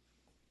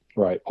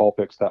 Right. Paul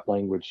picks that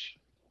language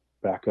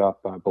back up,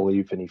 I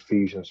believe, in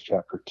Ephesians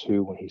chapter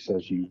 2, when he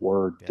says you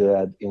were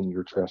dead in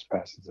your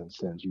trespasses and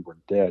sins. You were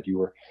dead. You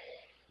were,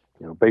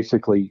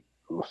 basically,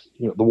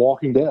 the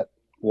walking dead,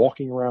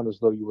 walking around as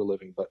though you were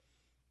living, but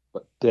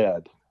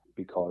dead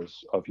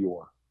because of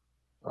your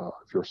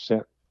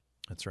sin.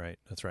 That's right.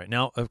 That's right.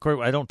 Now, of course,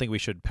 I don't think we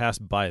should pass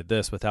by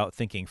this without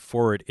thinking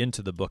forward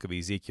into the book of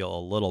Ezekiel a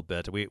little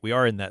bit. We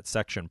are in that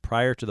section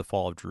prior to the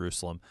fall of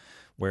Jerusalem,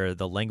 where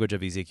the language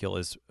of Ezekiel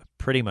is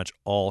pretty much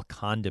all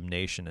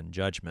condemnation and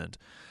judgment.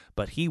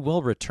 But he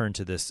will return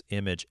to this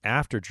image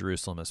after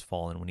Jerusalem has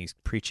fallen, when he's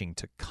preaching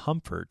to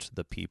comfort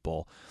the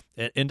people.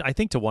 And I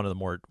think to one of the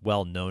more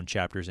well-known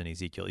chapters in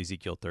Ezekiel,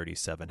 Ezekiel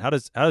 37. How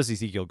is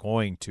Ezekiel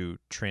going to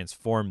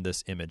transform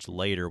this image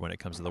later when it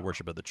comes to the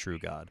worship of the true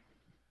God?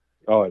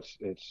 Oh,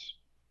 it's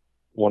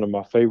one of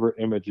my favorite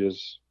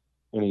images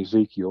in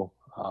Ezekiel.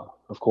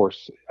 Of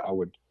course, I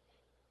would.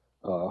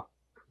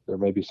 There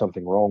may be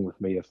something wrong with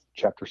me if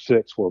chapter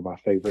 6 were my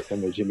favorite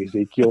image in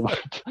Ezekiel,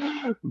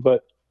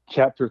 but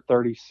chapter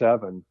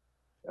 37,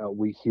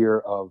 we hear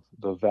of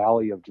the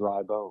valley of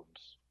dry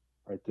bones,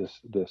 right?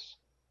 This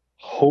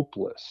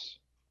hopeless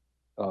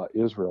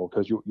Israel,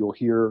 because you'll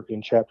hear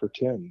in chapter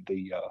 10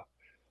 the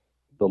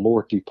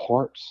Lord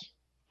departs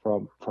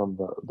from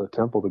the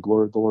temple. The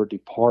glory of the Lord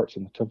departs,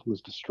 and the temple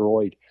is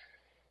destroyed.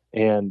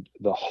 And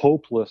the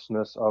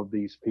hopelessness of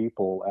these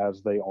people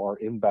as they are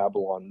in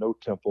Babylon, no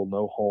temple,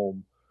 no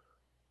home,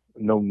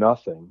 no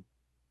nothing.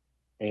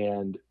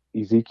 And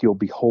Ezekiel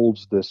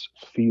beholds this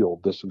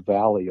field, this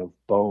valley of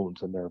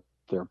bones, and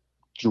they're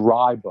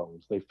dry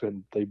bones. They've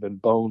been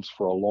bones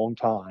for a long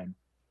time.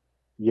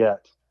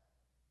 Yet,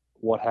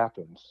 what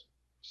happens?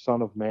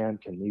 Son of man,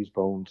 can these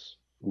bones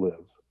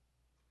live?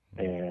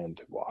 And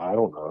I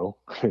don't know.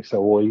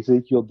 So, well,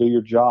 Ezekiel, do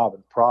your job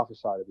and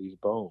prophesy to these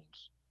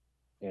bones,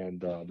 and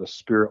the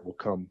Spirit will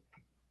come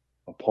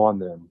upon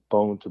them,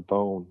 bone to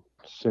bone,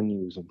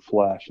 sinews and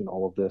flesh, and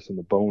all of this, and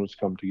the bones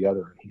come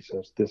together. And he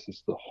says, "This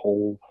is the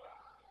whole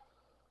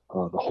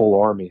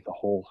army, the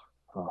whole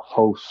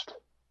host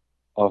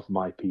of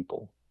my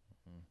people."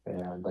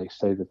 And they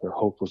say that their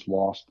hope was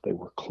lost; they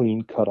were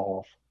clean cut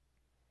off,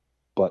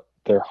 but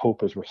their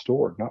hope is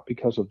restored, not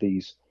because of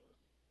these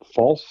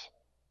false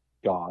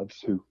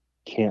gods who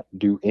can't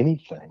do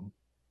anything,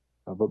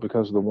 but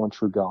because of the one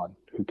true God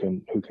who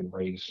can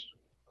raise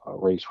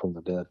from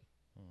the dead.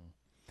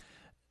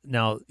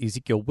 Now,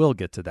 Ezekiel will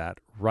get to that.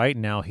 Right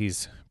now,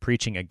 he's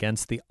preaching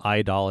against the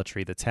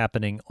idolatry that's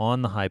happening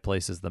on the high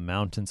places, the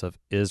mountains of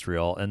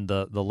Israel, and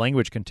the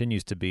language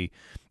continues to be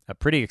a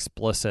pretty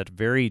explicit,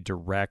 very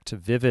direct,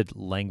 vivid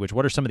language.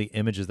 What are some of the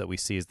images that we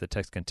see as the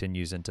text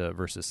continues into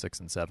verses 6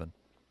 and 7?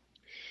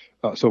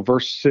 So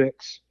verse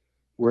 6,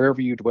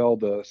 wherever you dwell,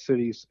 the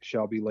cities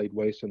shall be laid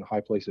waste and the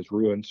high places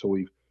ruined. So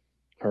we've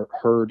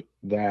heard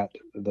that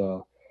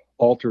the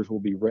altars will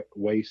be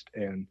waste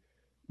and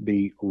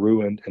be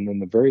ruined. And then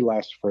the very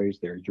last phrase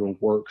there, your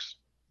works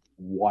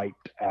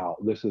wiped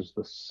out. This is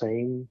the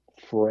same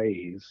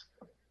phrase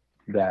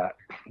that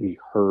we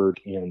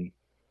heard in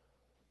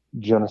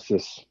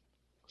Genesis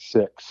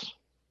 6,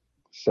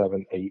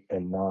 7, 8,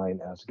 and 9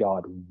 as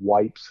God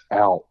wipes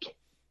out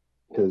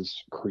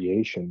his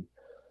creation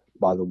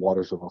by the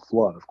waters of a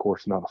flood. Of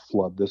course, not a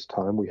flood this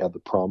time. We had the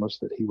promise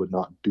that he would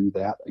not do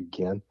that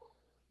again.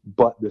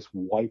 But this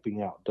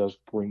wiping out does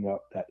bring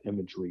up that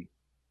imagery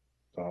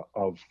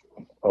of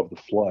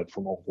the flood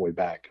from all the way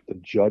back. The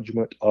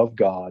judgment of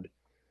God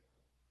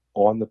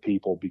on the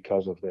people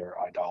because of their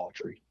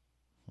idolatry.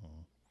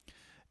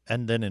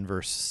 And then in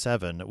verse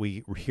 7,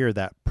 we hear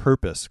that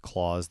purpose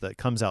clause that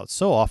comes out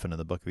so often in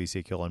the book of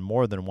Ezekiel and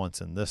more than once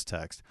in this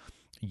text.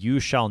 You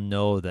shall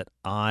know that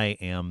I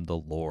am the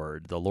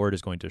Lord. The Lord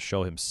is going to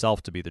show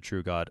himself to be the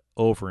true God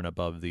over and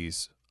above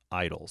these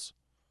idols.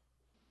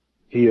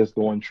 He is the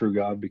one true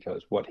God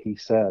because what he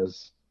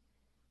says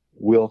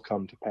will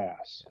come to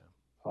pass,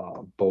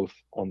 both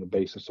on the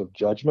basis of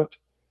judgment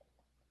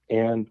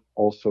and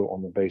also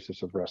on the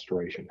basis of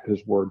restoration.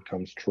 His word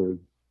comes true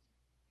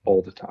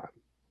all the time.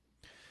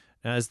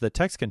 Now, as the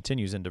text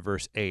continues into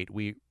verse 8,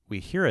 we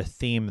hear a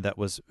theme that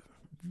was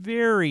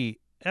very,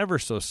 ever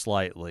so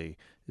slightly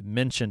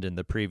mentioned in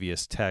the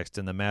previous text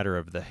in the matter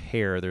of the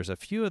hair. There's a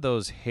few of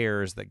those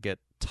hairs that get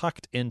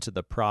tucked into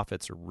the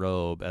prophet's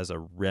robe as a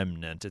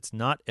remnant. It's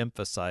not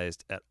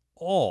emphasized at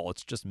all.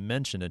 It's just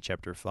mentioned in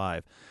chapter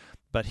 5.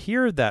 But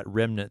here that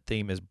remnant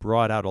theme is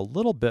brought out a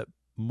little bit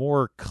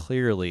more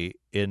clearly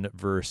in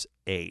verse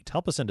 8.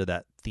 Help us into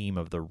that theme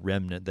of the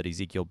remnant that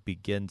Ezekiel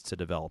begins to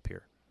develop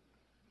here.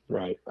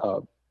 Right.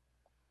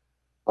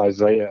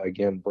 Isaiah,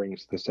 again,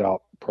 brings this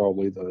out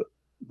probably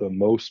the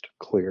most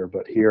clear,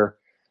 but here,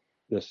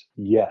 this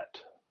yet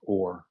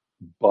or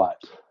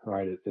but,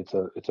 right?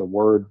 It's a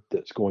word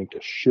that's going to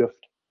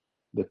shift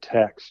the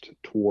text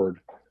toward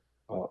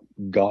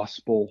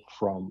gospel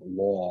from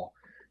law.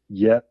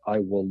 Yet I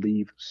will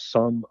leave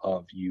some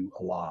of you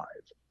alive.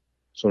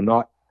 So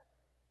not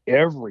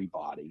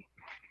everybody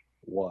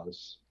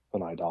was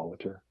an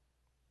idolater.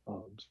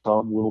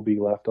 Some will be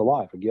left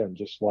alive. Again,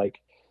 just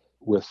like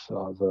with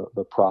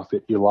the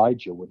prophet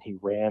Elijah when he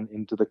ran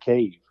into the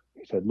cave.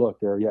 He said, look,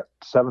 there are yet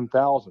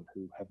 7,000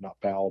 who have not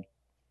bowed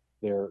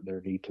their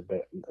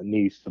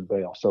knees to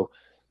Baal. So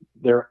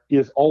there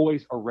is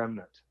always a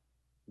remnant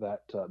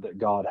that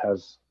God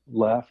has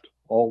left,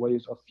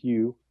 always a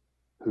few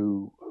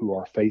who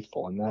are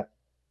faithful. And that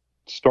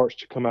starts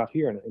to come out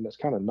here. And it's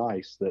kind of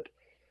nice that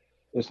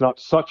it's not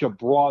such a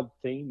broad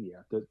theme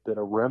yet, that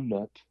a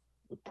remnant,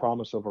 the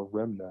promise of a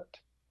remnant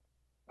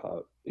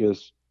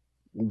is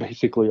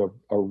basically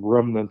a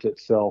remnant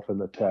itself in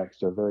the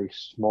text, a very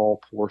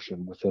small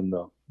portion within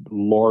the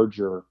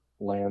larger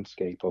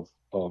landscape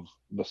of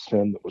the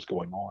sin that was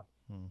going on.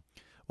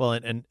 Well,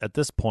 and at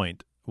this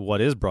point,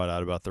 what is brought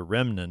out about the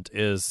remnant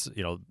is,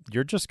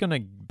 you're just going to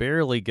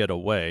barely get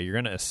away. You're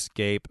going to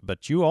escape,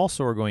 but you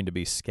also are going to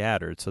be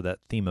scattered. So that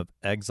theme of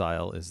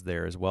exile is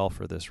there as well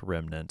for this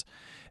remnant.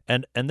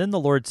 And then the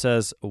Lord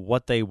says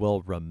what they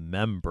will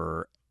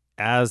remember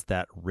as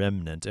that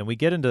remnant. And we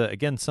get into,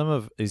 again, some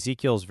of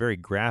Ezekiel's very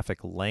graphic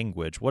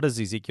language. What does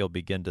Ezekiel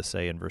begin to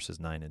say in verses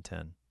 9 and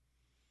 10?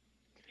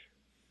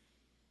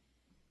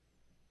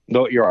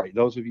 No, you're right.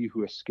 Those of you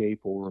who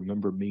escape will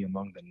remember me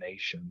among the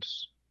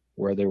nations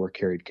where they were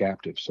carried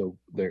captive. So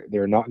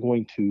they're not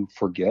going to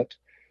forget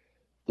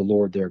the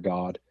Lord their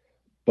God,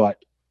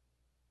 but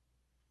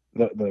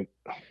the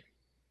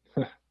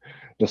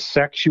the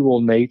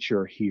sexual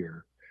nature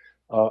here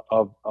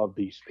of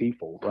these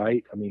people,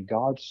 right? I mean,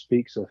 God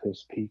speaks of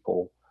his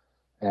people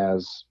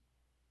as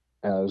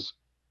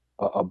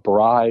a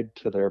bride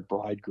to their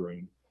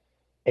bridegroom,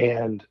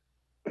 and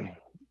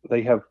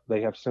they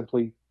have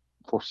simply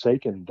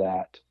forsaken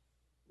that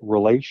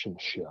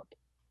relationship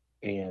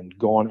and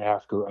gone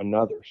after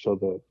another.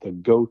 So the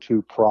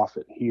go-to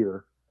prophet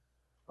here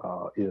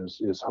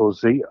is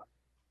Hosea,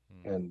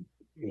 and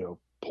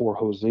poor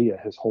Hosea,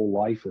 his whole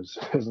life is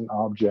an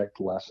object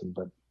lesson,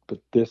 but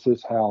this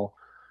is how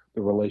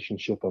the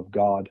relationship of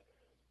God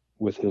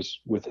with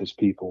his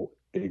people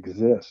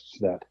exists,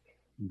 that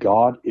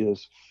God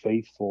is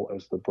faithful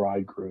as the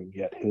bridegroom,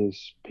 yet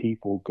his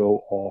people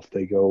go off.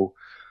 They go,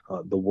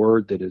 the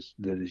word that is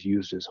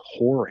used is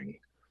whoring,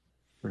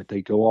 right?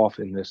 They go off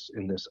in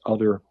this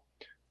other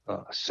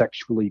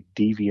sexually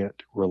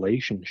deviant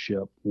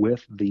relationship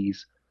with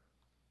these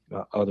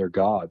other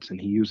gods, and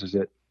he uses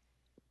it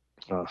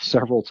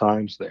several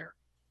times there.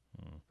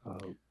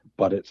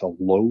 But it's a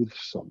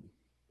loathsome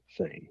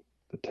thing,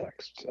 the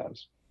text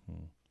says.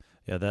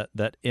 Yeah,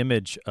 that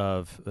image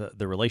of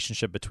the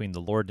relationship between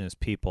the Lord and his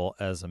people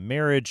as a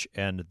marriage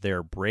and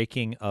their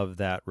breaking of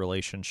that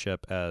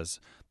relationship as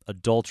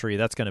adultery,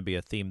 that's going to be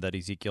a theme that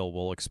Ezekiel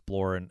will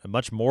explore in a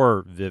much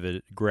more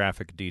vivid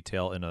graphic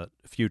detail in a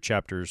few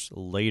chapters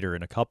later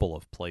in a couple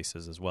of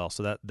places as well.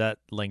 So that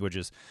language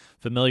is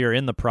familiar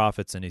in the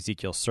prophets, and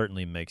Ezekiel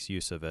certainly makes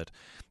use of it.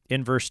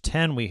 In verse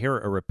 10, we hear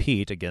a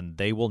repeat, again,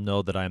 they will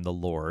know that I am the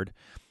Lord.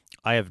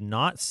 I have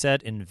not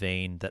said in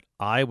vain that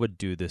I would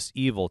do this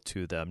evil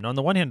to them. Now, on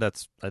the one hand,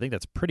 I think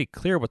that's pretty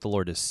clear what the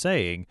Lord is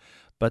saying,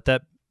 but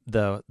that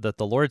the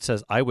Lord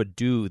says, I would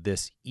do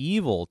this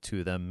evil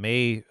to them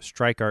may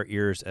strike our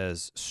ears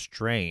as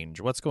strange.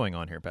 What's going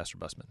on here, Pastor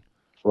Bussman?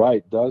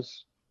 Right.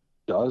 Does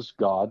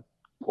God,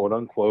 quote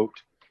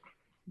unquote,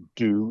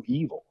 do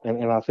evil?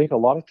 And I think a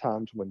lot of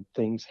times when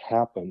things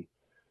happen,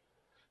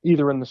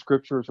 either in the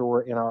scriptures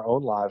or in our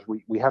own lives,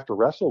 we have to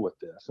wrestle with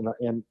this.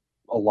 And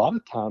a lot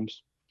of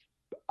times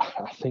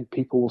I think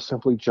people will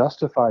simply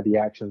justify the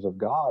actions of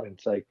God and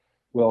say,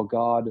 well,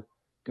 God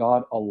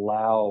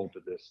allowed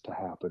this to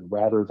happen,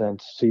 rather than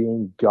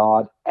seeing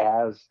God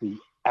as the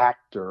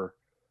actor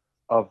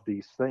of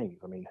these things.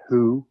 I mean,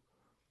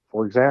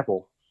 for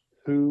example,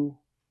 who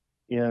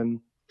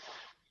in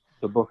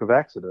the book of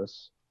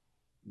Exodus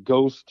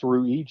goes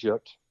through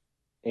Egypt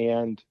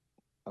and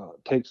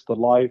takes the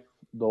lives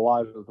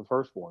of the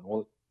firstborn?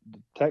 Well, the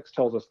text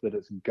tells us that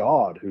it's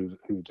God who's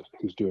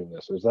doing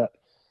this. Is that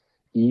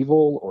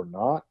evil or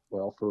not?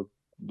 Well, for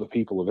the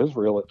people of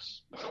Israel,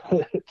 it's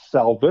it's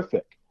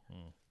salvific,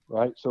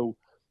 right? So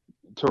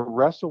to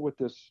wrestle with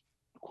this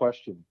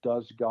question,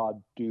 does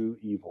God do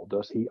evil?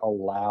 Does he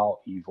allow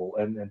evil?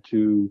 And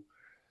to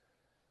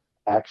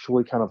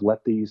actually kind of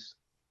let these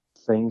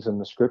things in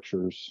the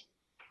scriptures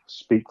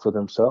speak for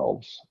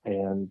themselves,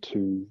 and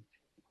to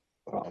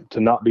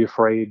not be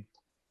afraid,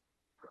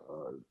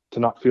 to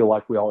not feel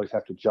like we always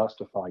have to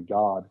justify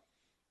God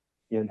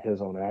in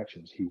his own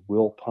actions. He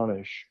will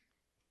punish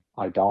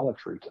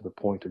idolatry to the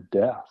point of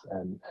death,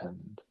 and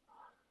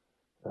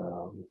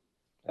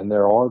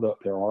there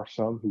are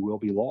some who will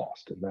be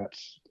lost, and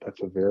that's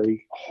a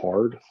very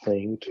hard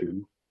thing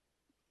to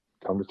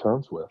come to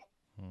terms with.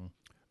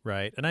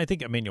 Right. And I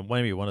think,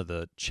 maybe one of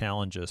the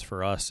challenges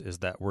for us is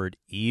that word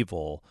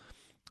evil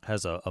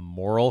has a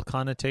moral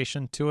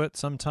connotation to it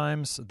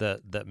sometimes,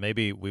 that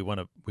maybe we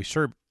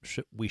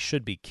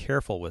should be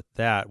careful with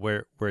that,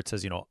 where it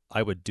says,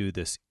 I would do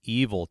this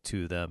evil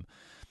to them.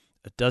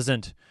 It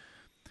doesn't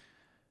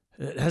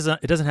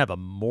have a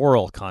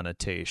moral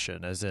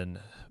connotation,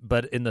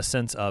 but in the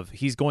sense of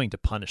he's going to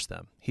punish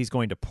them. He's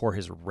going to pour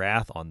his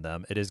wrath on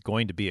them. It is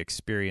going to be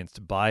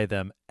experienced by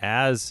them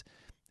as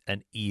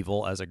an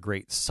evil, as a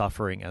great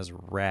suffering, as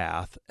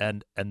wrath.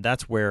 And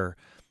that's where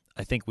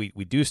I think we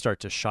do start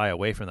to shy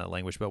away from that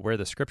language. But where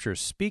the scriptures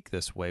speak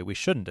this way, we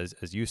shouldn't,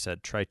 as you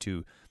said, try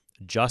to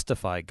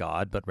justify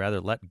God, but rather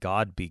let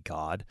God be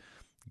God.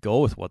 Go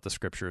with what the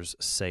scriptures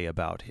say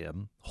about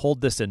him.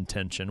 Hold this in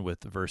tension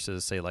with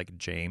verses, say, like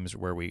James,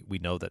 where we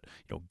know that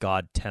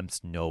God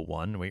tempts no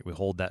one. We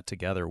hold that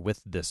together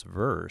with this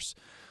verse,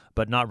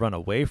 but not run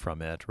away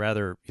from it.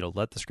 Rather,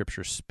 let the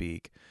scriptures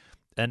speak.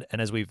 And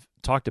as we've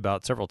talked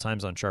about several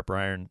times on Sharper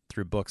Iron,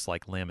 through books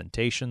like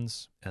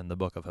Lamentations and the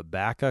book of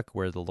Habakkuk,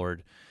 where the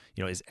Lord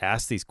is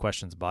asked these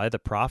questions by the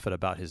prophet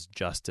about his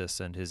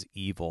justice and his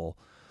evil.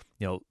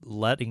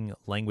 Letting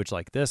language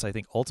like this, I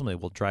think, ultimately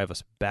will drive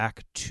us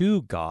back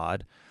to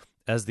God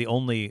as the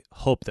only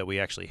hope that we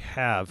actually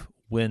have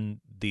when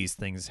these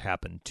things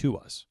happen to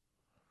us.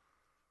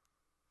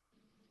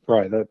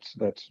 Right.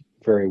 That's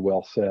very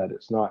well said.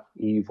 It's not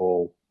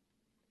evil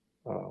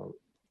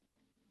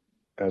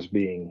as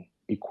being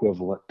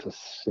equivalent to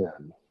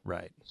sin.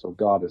 Right. So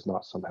God is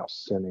not somehow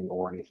sinning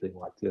or anything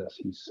like this.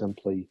 He's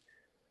simply,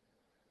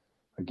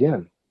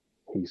 again,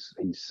 he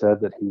said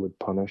that he would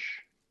punish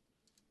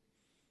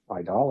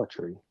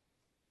idolatry.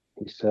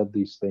 He said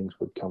these things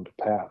would come to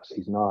pass.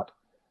 He's not,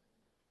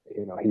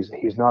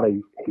 he's not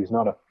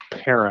a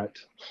parent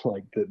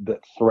like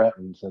that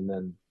threatens and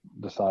then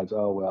decides,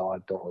 oh well, I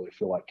don't really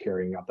feel like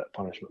carrying out that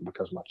punishment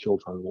because my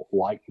children won't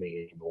like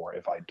me anymore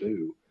if I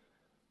do.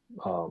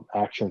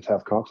 Actions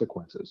have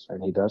consequences,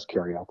 and he does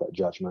carry out that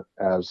judgment,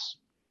 as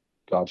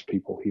God's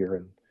people here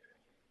in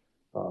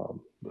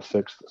the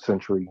 6th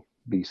century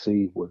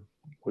BC would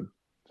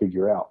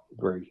figure out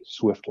very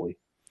swiftly.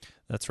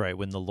 That's right.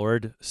 When the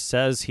Lord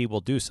says he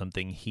will do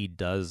something, he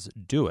does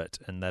do it.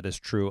 And that is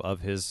true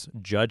of his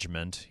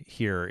judgment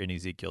here in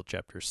Ezekiel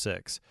chapter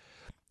 6.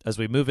 As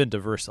we move into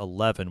verse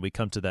 11, we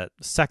come to that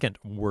second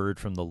word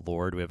from the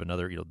Lord. We have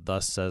another,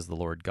 thus says the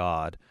Lord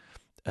God.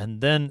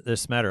 And then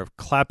this matter of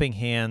clapping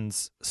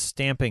hands,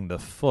 stamping the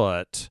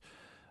foot.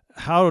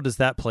 How does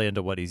that play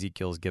into what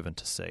Ezekiel is given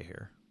to say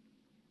here?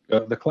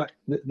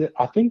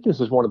 I think this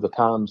is one of the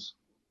times,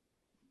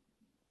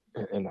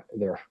 and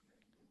there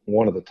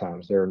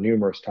are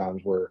numerous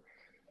times where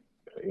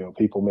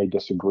people may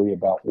disagree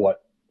about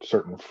what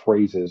certain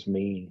phrases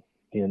mean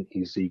in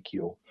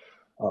Ezekiel,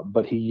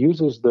 but he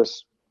uses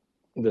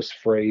this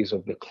phrase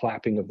of the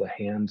clapping of the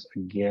hands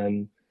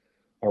again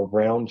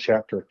around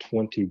chapter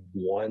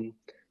 21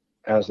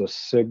 as a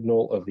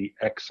signal of the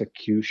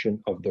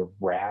execution of the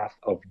wrath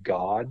of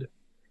God.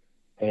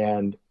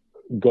 And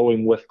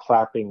going with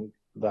clapping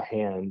the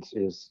hands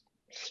is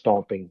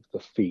stomping the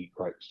feet,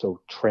 right? So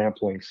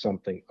trampling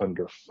something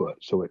underfoot.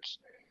 So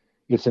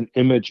it's an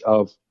image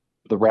of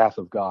the wrath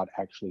of God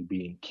actually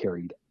being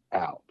carried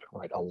out,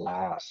 right?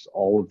 Alas,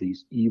 all of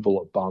these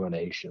evil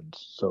abominations.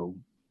 So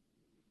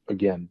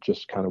again,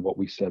 just kind of what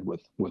we said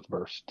with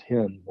verse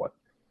 10, what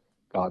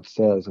God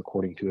says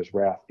according to his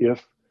wrath.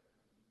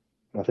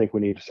 I think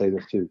we need to say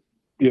this too,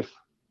 if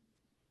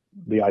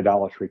the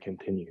idolatry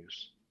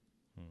continues,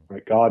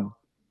 right? God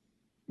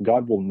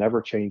will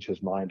never change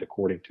his mind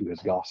according to his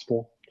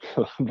gospel.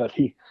 but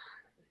he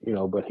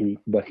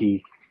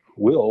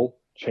will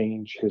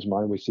change his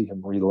mind. We see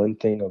him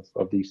relenting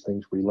of these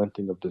things,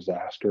 relenting of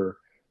disaster,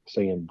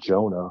 saying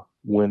Jonah,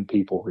 when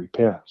people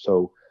repent.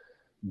 So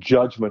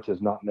judgment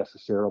is not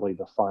necessarily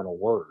the final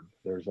word.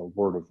 There's a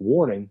word of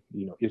warning.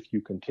 If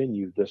you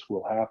continue, this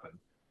will happen,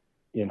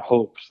 in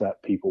hopes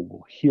that people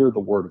will hear the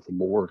word of the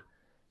Lord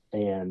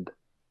and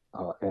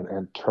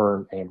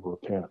turn and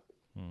repent.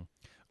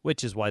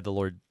 Which is why the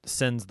Lord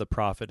sends the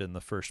prophet in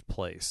the first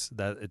place,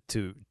 that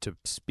to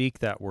speak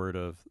that word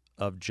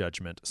of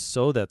judgment,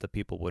 so that the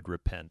people would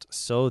repent,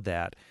 so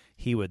that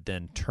he would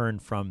then turn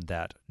from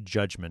that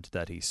judgment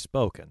that he's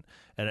spoken.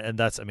 And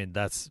that's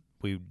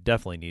we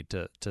definitely need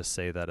to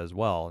say that as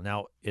well.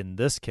 Now, in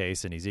this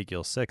case, in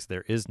Ezekiel 6,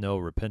 there is no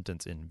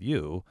repentance in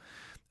view,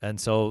 and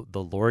so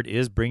the Lord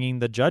is bringing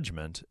the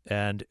judgment.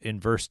 And in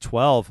verse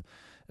 12,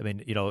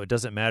 it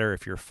doesn't matter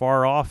if you're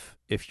far off,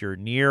 if you're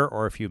near,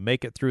 or if you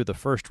make it through the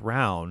first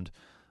round,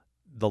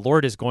 the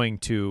Lord is going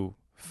to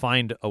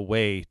find a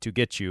way to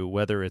get you,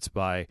 whether it's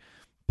by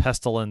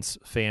pestilence,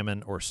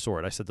 famine, or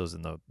sword. I said those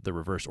in the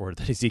reverse order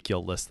that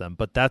Ezekiel lists them,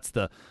 but that's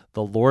the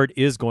Lord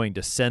is going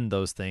to send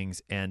those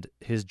things, and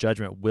his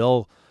judgment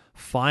will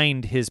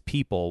find his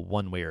people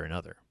one way or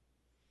another.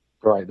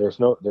 Right. There's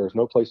no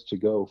place to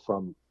go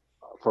from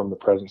the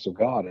presence of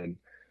God. And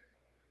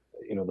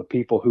the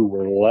people who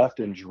were left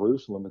in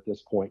Jerusalem at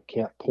this point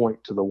can't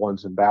point to the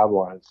ones in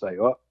Babylon and say,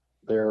 oh,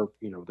 they're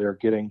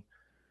getting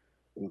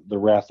the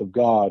wrath of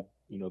God.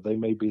 They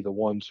may be the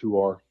ones who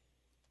are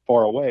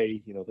far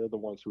away. They're the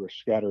ones who are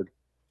scattered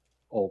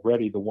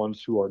already. The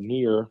ones who are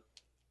near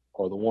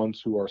are the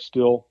ones who are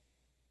still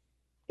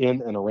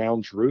in and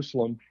around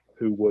Jerusalem,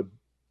 who would,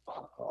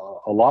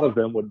 a lot of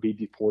them would be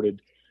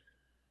deported.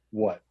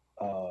 What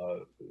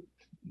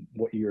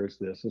year is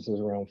this? This is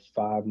around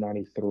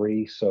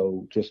 593.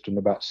 So just in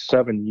about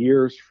 7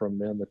 years from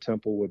then, the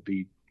temple would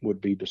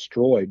be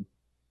destroyed,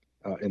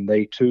 and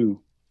they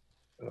too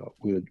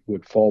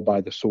would fall by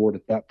the sword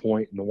at that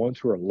point. And the ones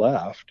who are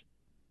left,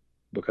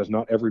 because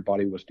not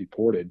everybody was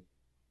deported,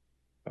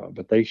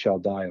 but they shall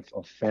die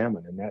of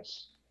famine, and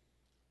that's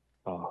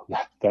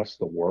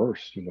the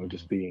worst.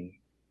 Just being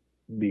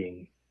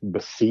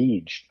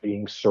besieged,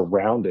 being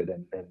surrounded,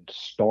 and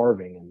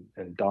starving,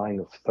 and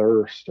dying of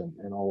thirst,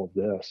 and all of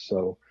this.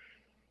 So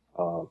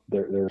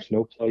there's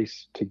no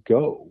place to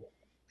go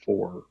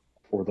for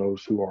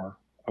those who are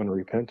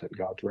unrepentant.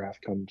 God's wrath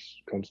comes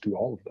to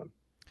all of them.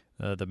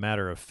 The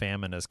matter of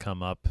famine has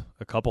come up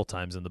a couple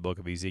times in the book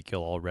of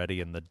Ezekiel already,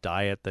 in the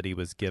diet that he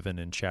was given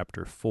in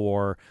chapter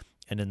 4,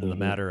 and in the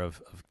matter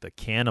of the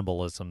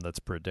cannibalism that's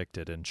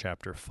predicted in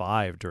chapter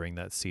 5 during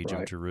that siege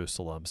of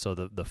Jerusalem. So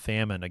the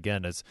famine,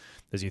 again, as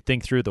you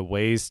think through the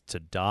ways to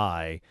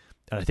die,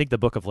 and I think the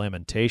book of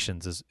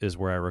Lamentations is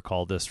where I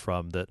recall this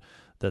from, that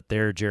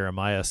there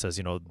Jeremiah says,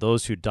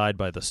 those who died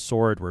by the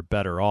sword were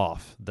better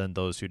off than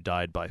those who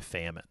died by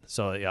famine.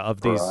 So yeah,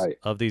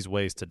 of these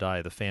ways to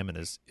die, the famine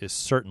is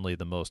certainly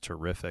the most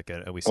horrific,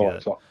 and we see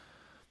that.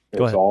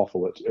 It's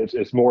awful.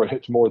 It's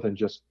more than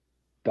just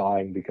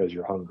dying because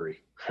you're hungry,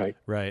 right?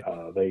 Right.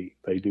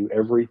 They do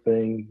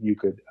everything you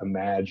could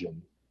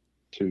imagine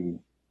to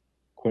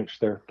quench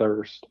their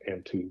thirst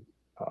and to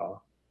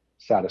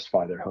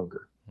satisfy their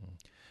hunger.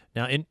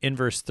 Now, in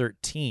verse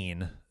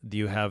 13,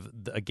 you have,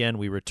 again,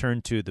 we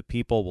return to the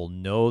people will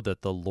know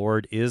that the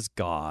Lord is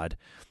God.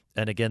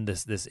 And again,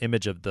 this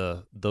image of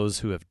those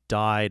who have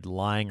died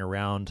lying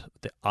around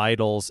the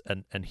idols.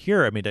 And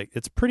here,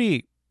 it's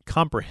pretty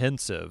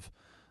comprehensive,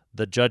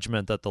 the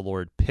judgment that the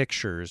Lord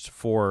pictures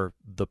for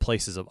the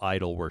places of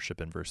idol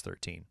worship in verse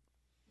 13.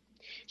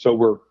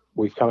 So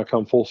we've kind of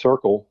come full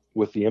circle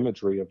with the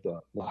imagery of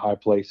the high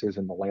places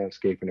and the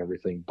landscape and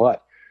everything.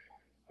 But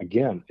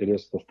again, it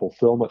is the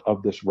fulfillment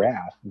of this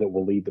wrath that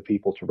will lead the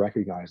people to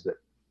recognize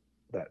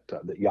that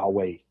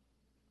Yahweh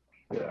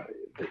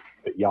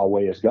that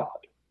Yahweh is God.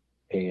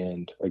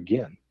 And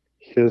again,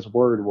 his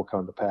word will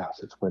come to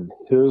pass. It's when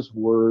his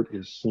word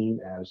is seen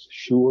as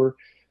sure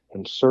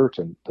and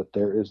certain that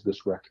there is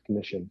this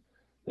recognition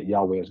that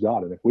Yahweh is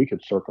God. And if we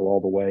could circle all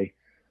the way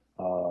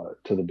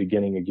to the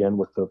beginning again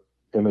with the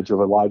image of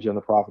Elijah and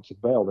the prophets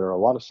of Baal, there are a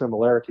lot of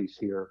similarities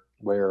here,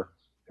 where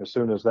as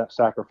soon as that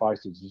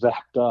sacrifice is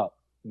zapped up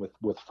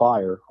with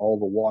fire, all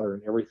the water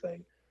and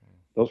everything,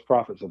 those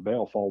prophets of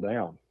Baal fall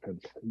down.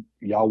 And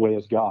Yahweh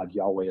is God.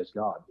 Yahweh is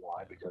God.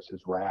 Why? Because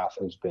his wrath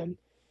has been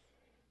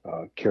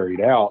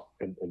carried out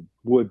and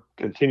would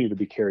continue to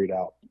be carried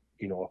out,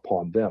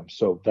 upon them.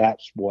 So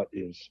that's what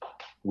is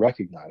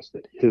recognized,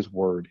 that his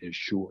word is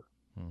sure.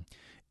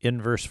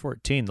 In verse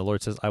 14, the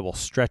Lord says, I will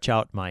stretch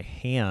out my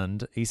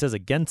hand. He says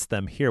against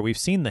them here. We've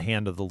seen the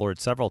hand of the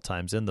Lord several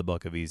times in the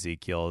book of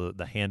Ezekiel.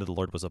 The hand of the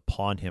Lord was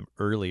upon him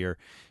earlier.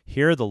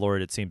 Here the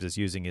Lord, it seems, is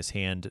using his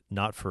hand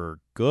not for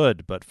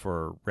good, but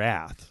for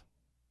wrath.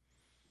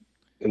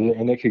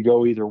 And it could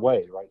go either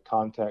way, right?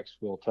 Context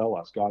will tell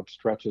us God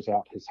stretches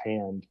out his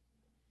hand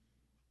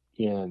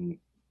in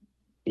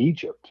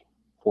Egypt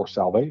for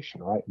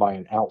salvation, right? By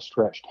an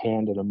outstretched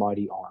hand and a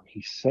mighty arm,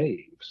 he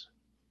saves.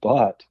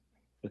 But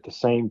at the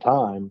same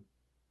time,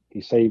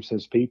 He saves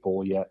his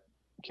people, yet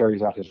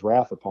carries out his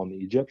wrath upon the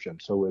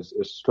Egyptians. So is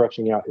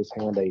stretching out his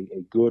hand a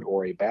good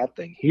or a bad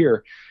thing?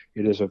 Here,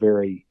 it is a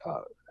very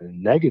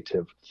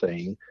negative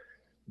thing,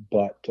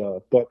 but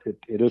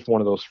it is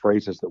one of those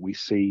phrases that we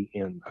see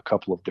in a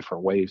couple of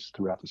different ways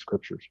throughout the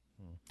scriptures.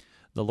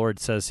 The Lord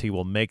says he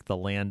will make the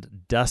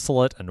land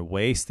desolate and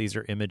waste. These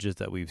are images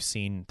that we've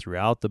seen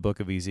throughout the book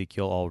of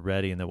Ezekiel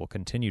already and that will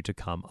continue to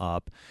come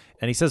up.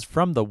 And he says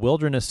from the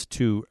wilderness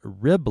to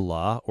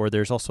Riblah, or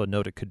there's also a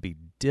note it could be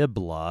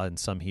Diblah in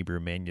some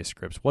Hebrew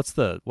manuscripts. What's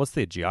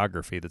the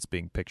geography that's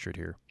being pictured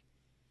here?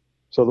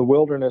 So the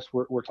wilderness,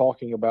 we're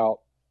talking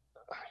about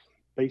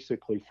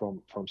basically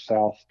from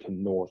south to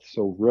north.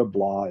 So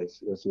Riblah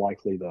is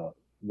likely the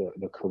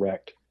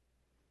correct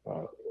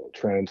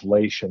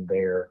translation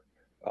there.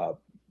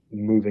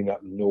 Moving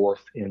up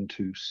north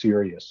into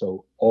Syria,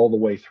 so all the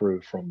way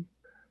through from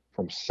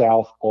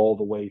south all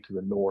the way to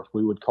the north.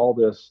 We would call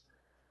this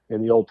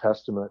in the Old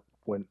Testament,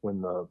 when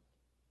the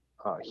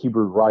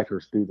Hebrew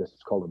writers do this,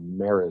 it's called a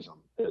merism.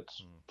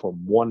 It's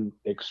from one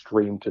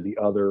extreme to the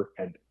other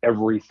and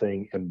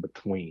everything in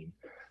between.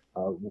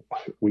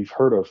 We've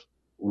heard of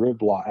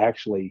Riblah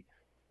actually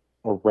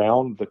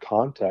around the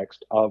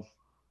context of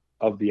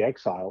the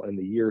exile and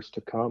the years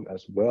to come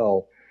as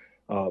well.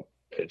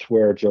 It's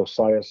where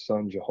Josiah's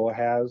son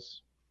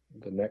Jehoahaz,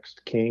 the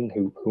next king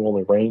who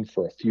only reigned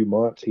for a few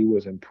months, he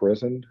was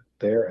imprisoned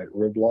there at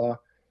Riblah.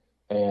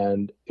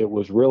 And it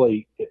was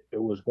really,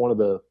 it was one of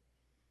the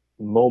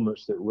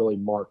moments that really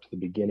marked the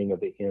beginning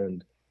of the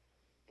end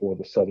for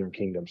the southern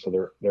kingdom.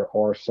 So there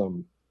are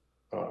some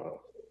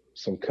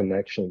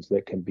connections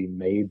that can be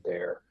made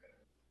there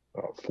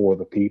for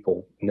the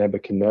people.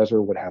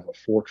 Nebuchadnezzar would have a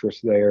fortress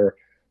there.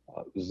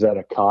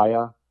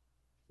 Zedekiah,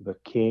 the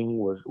king,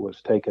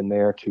 was taken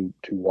there to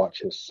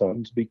watch his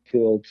sons be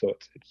killed. So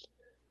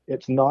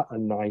it's not a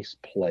nice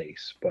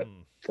place, but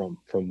from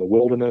the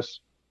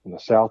wilderness, from the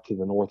south to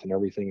the north and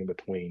everything in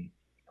between,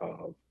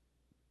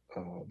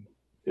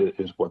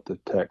 is what the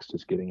text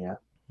is getting at.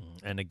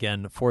 And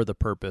again, for the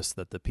purpose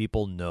that the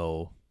people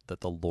know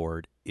that the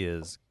Lord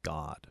is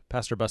God.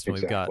 Pastor Busman,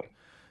 Exactly.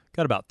 We've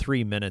got about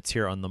 3 minutes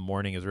here on the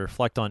morning as we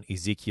reflect on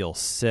Ezekiel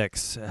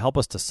 6. Help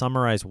us to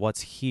summarize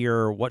what's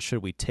here. What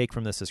should we take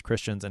from this as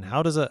Christians? And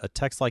how does a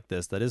text like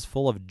this that is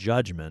full of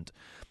judgment,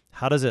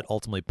 how does it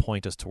ultimately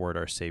point us toward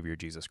our Savior,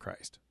 Jesus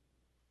Christ?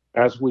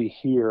 As we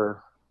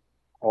hear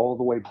all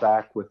the way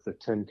back with the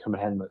Ten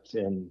Commandments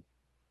in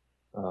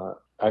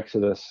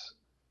Exodus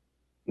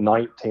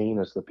 19,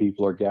 as the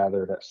people are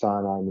gathered at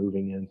Sinai,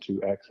 moving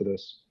into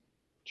Exodus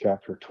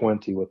chapter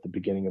 20 with the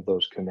beginning of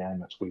those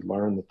commandments, we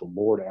learn that the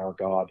Lord our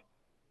God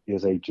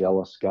is a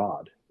jealous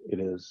God.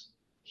 It is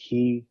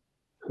He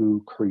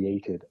who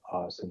created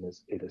us, and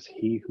it is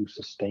He who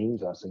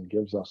sustains us and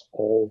gives us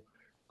all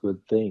good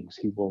things.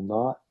 He will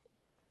not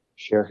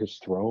share His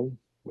throne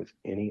with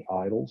any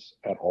idols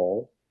at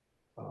all.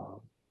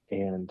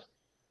 And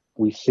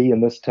we see in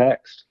this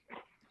text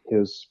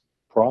His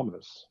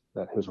promise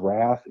that His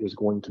wrath is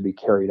going to be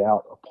carried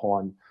out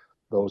upon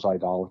those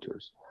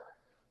idolaters.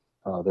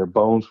 Their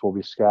bones will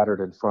be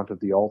scattered in front of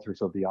the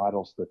altars of the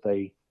idols that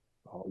they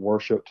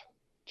worshiped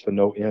to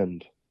no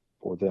end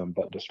for them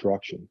but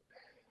destruction.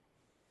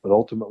 But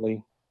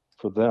ultimately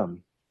for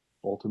them,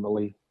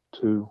 ultimately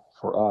too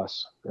for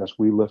us, as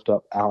we lift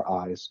up our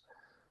eyes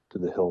to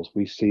the hills,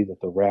 we see that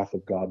the wrath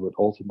of God would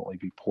ultimately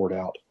be poured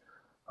out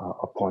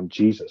upon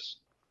Jesus,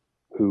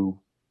 who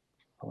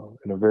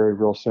in a very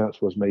real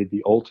sense was made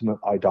the ultimate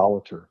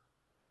idolater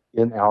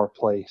in our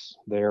place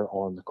there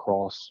on the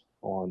cross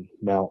on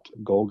Mount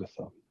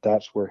Golgotha.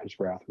 That's where His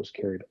wrath was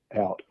carried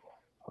out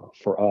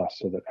for us,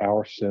 so that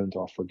our sins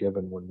are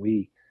forgiven when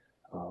we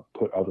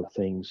put other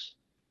things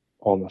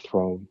on the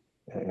throne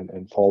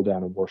and fall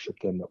down and worship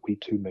them, that we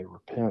too may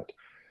repent.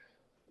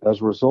 As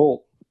a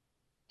result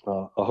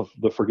of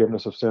the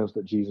forgiveness of sins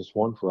that Jesus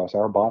won for us,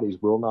 our bodies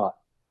will not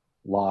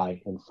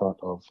lie in front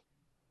of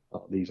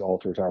these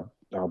altars.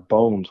 Our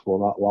bones will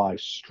not lie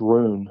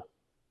strewn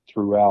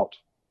throughout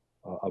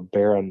a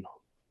barren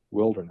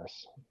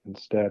wilderness.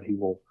 Instead, He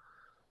will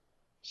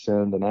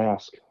send and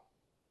ask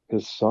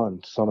His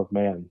Son of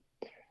Man,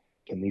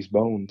 can these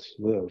bones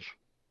live?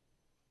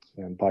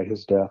 And by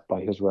His death,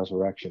 by His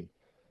resurrection,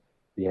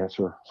 the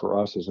answer for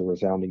us is a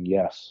resounding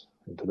yes.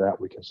 And to that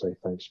we can say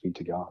thanks be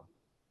to God.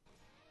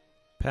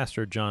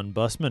 Pastor John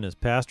Busman is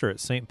pastor at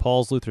St.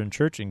 Paul's Lutheran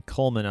Church in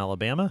Cullman,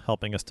 Alabama,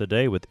 helping us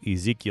today with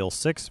Ezekiel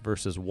 6,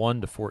 verses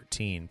 1 to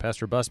 14.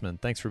 Pastor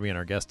Busman, thanks for being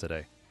our guest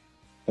today.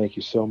 Thank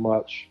you so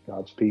much.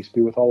 God's peace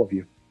be with all of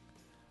you.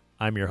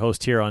 I'm your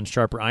host here on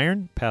Sharper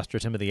Iron, Pastor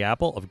Timothy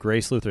Apple of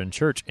Grace Lutheran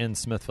Church in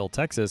Smithville,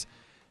 Texas.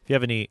 If you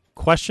have any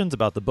questions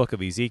about the book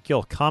of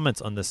Ezekiel,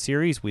 comments on this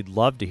series, we'd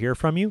love to hear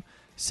from you.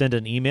 Send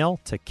an email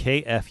to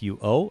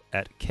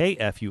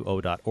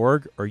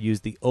kfuo@kfuo.org or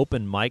use the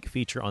open mic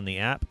feature on the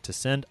app to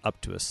send up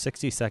to a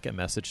 60-second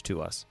message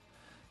to us.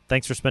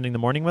 Thanks for spending the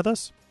morning with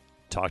us.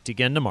 Talk to you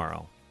again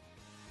tomorrow.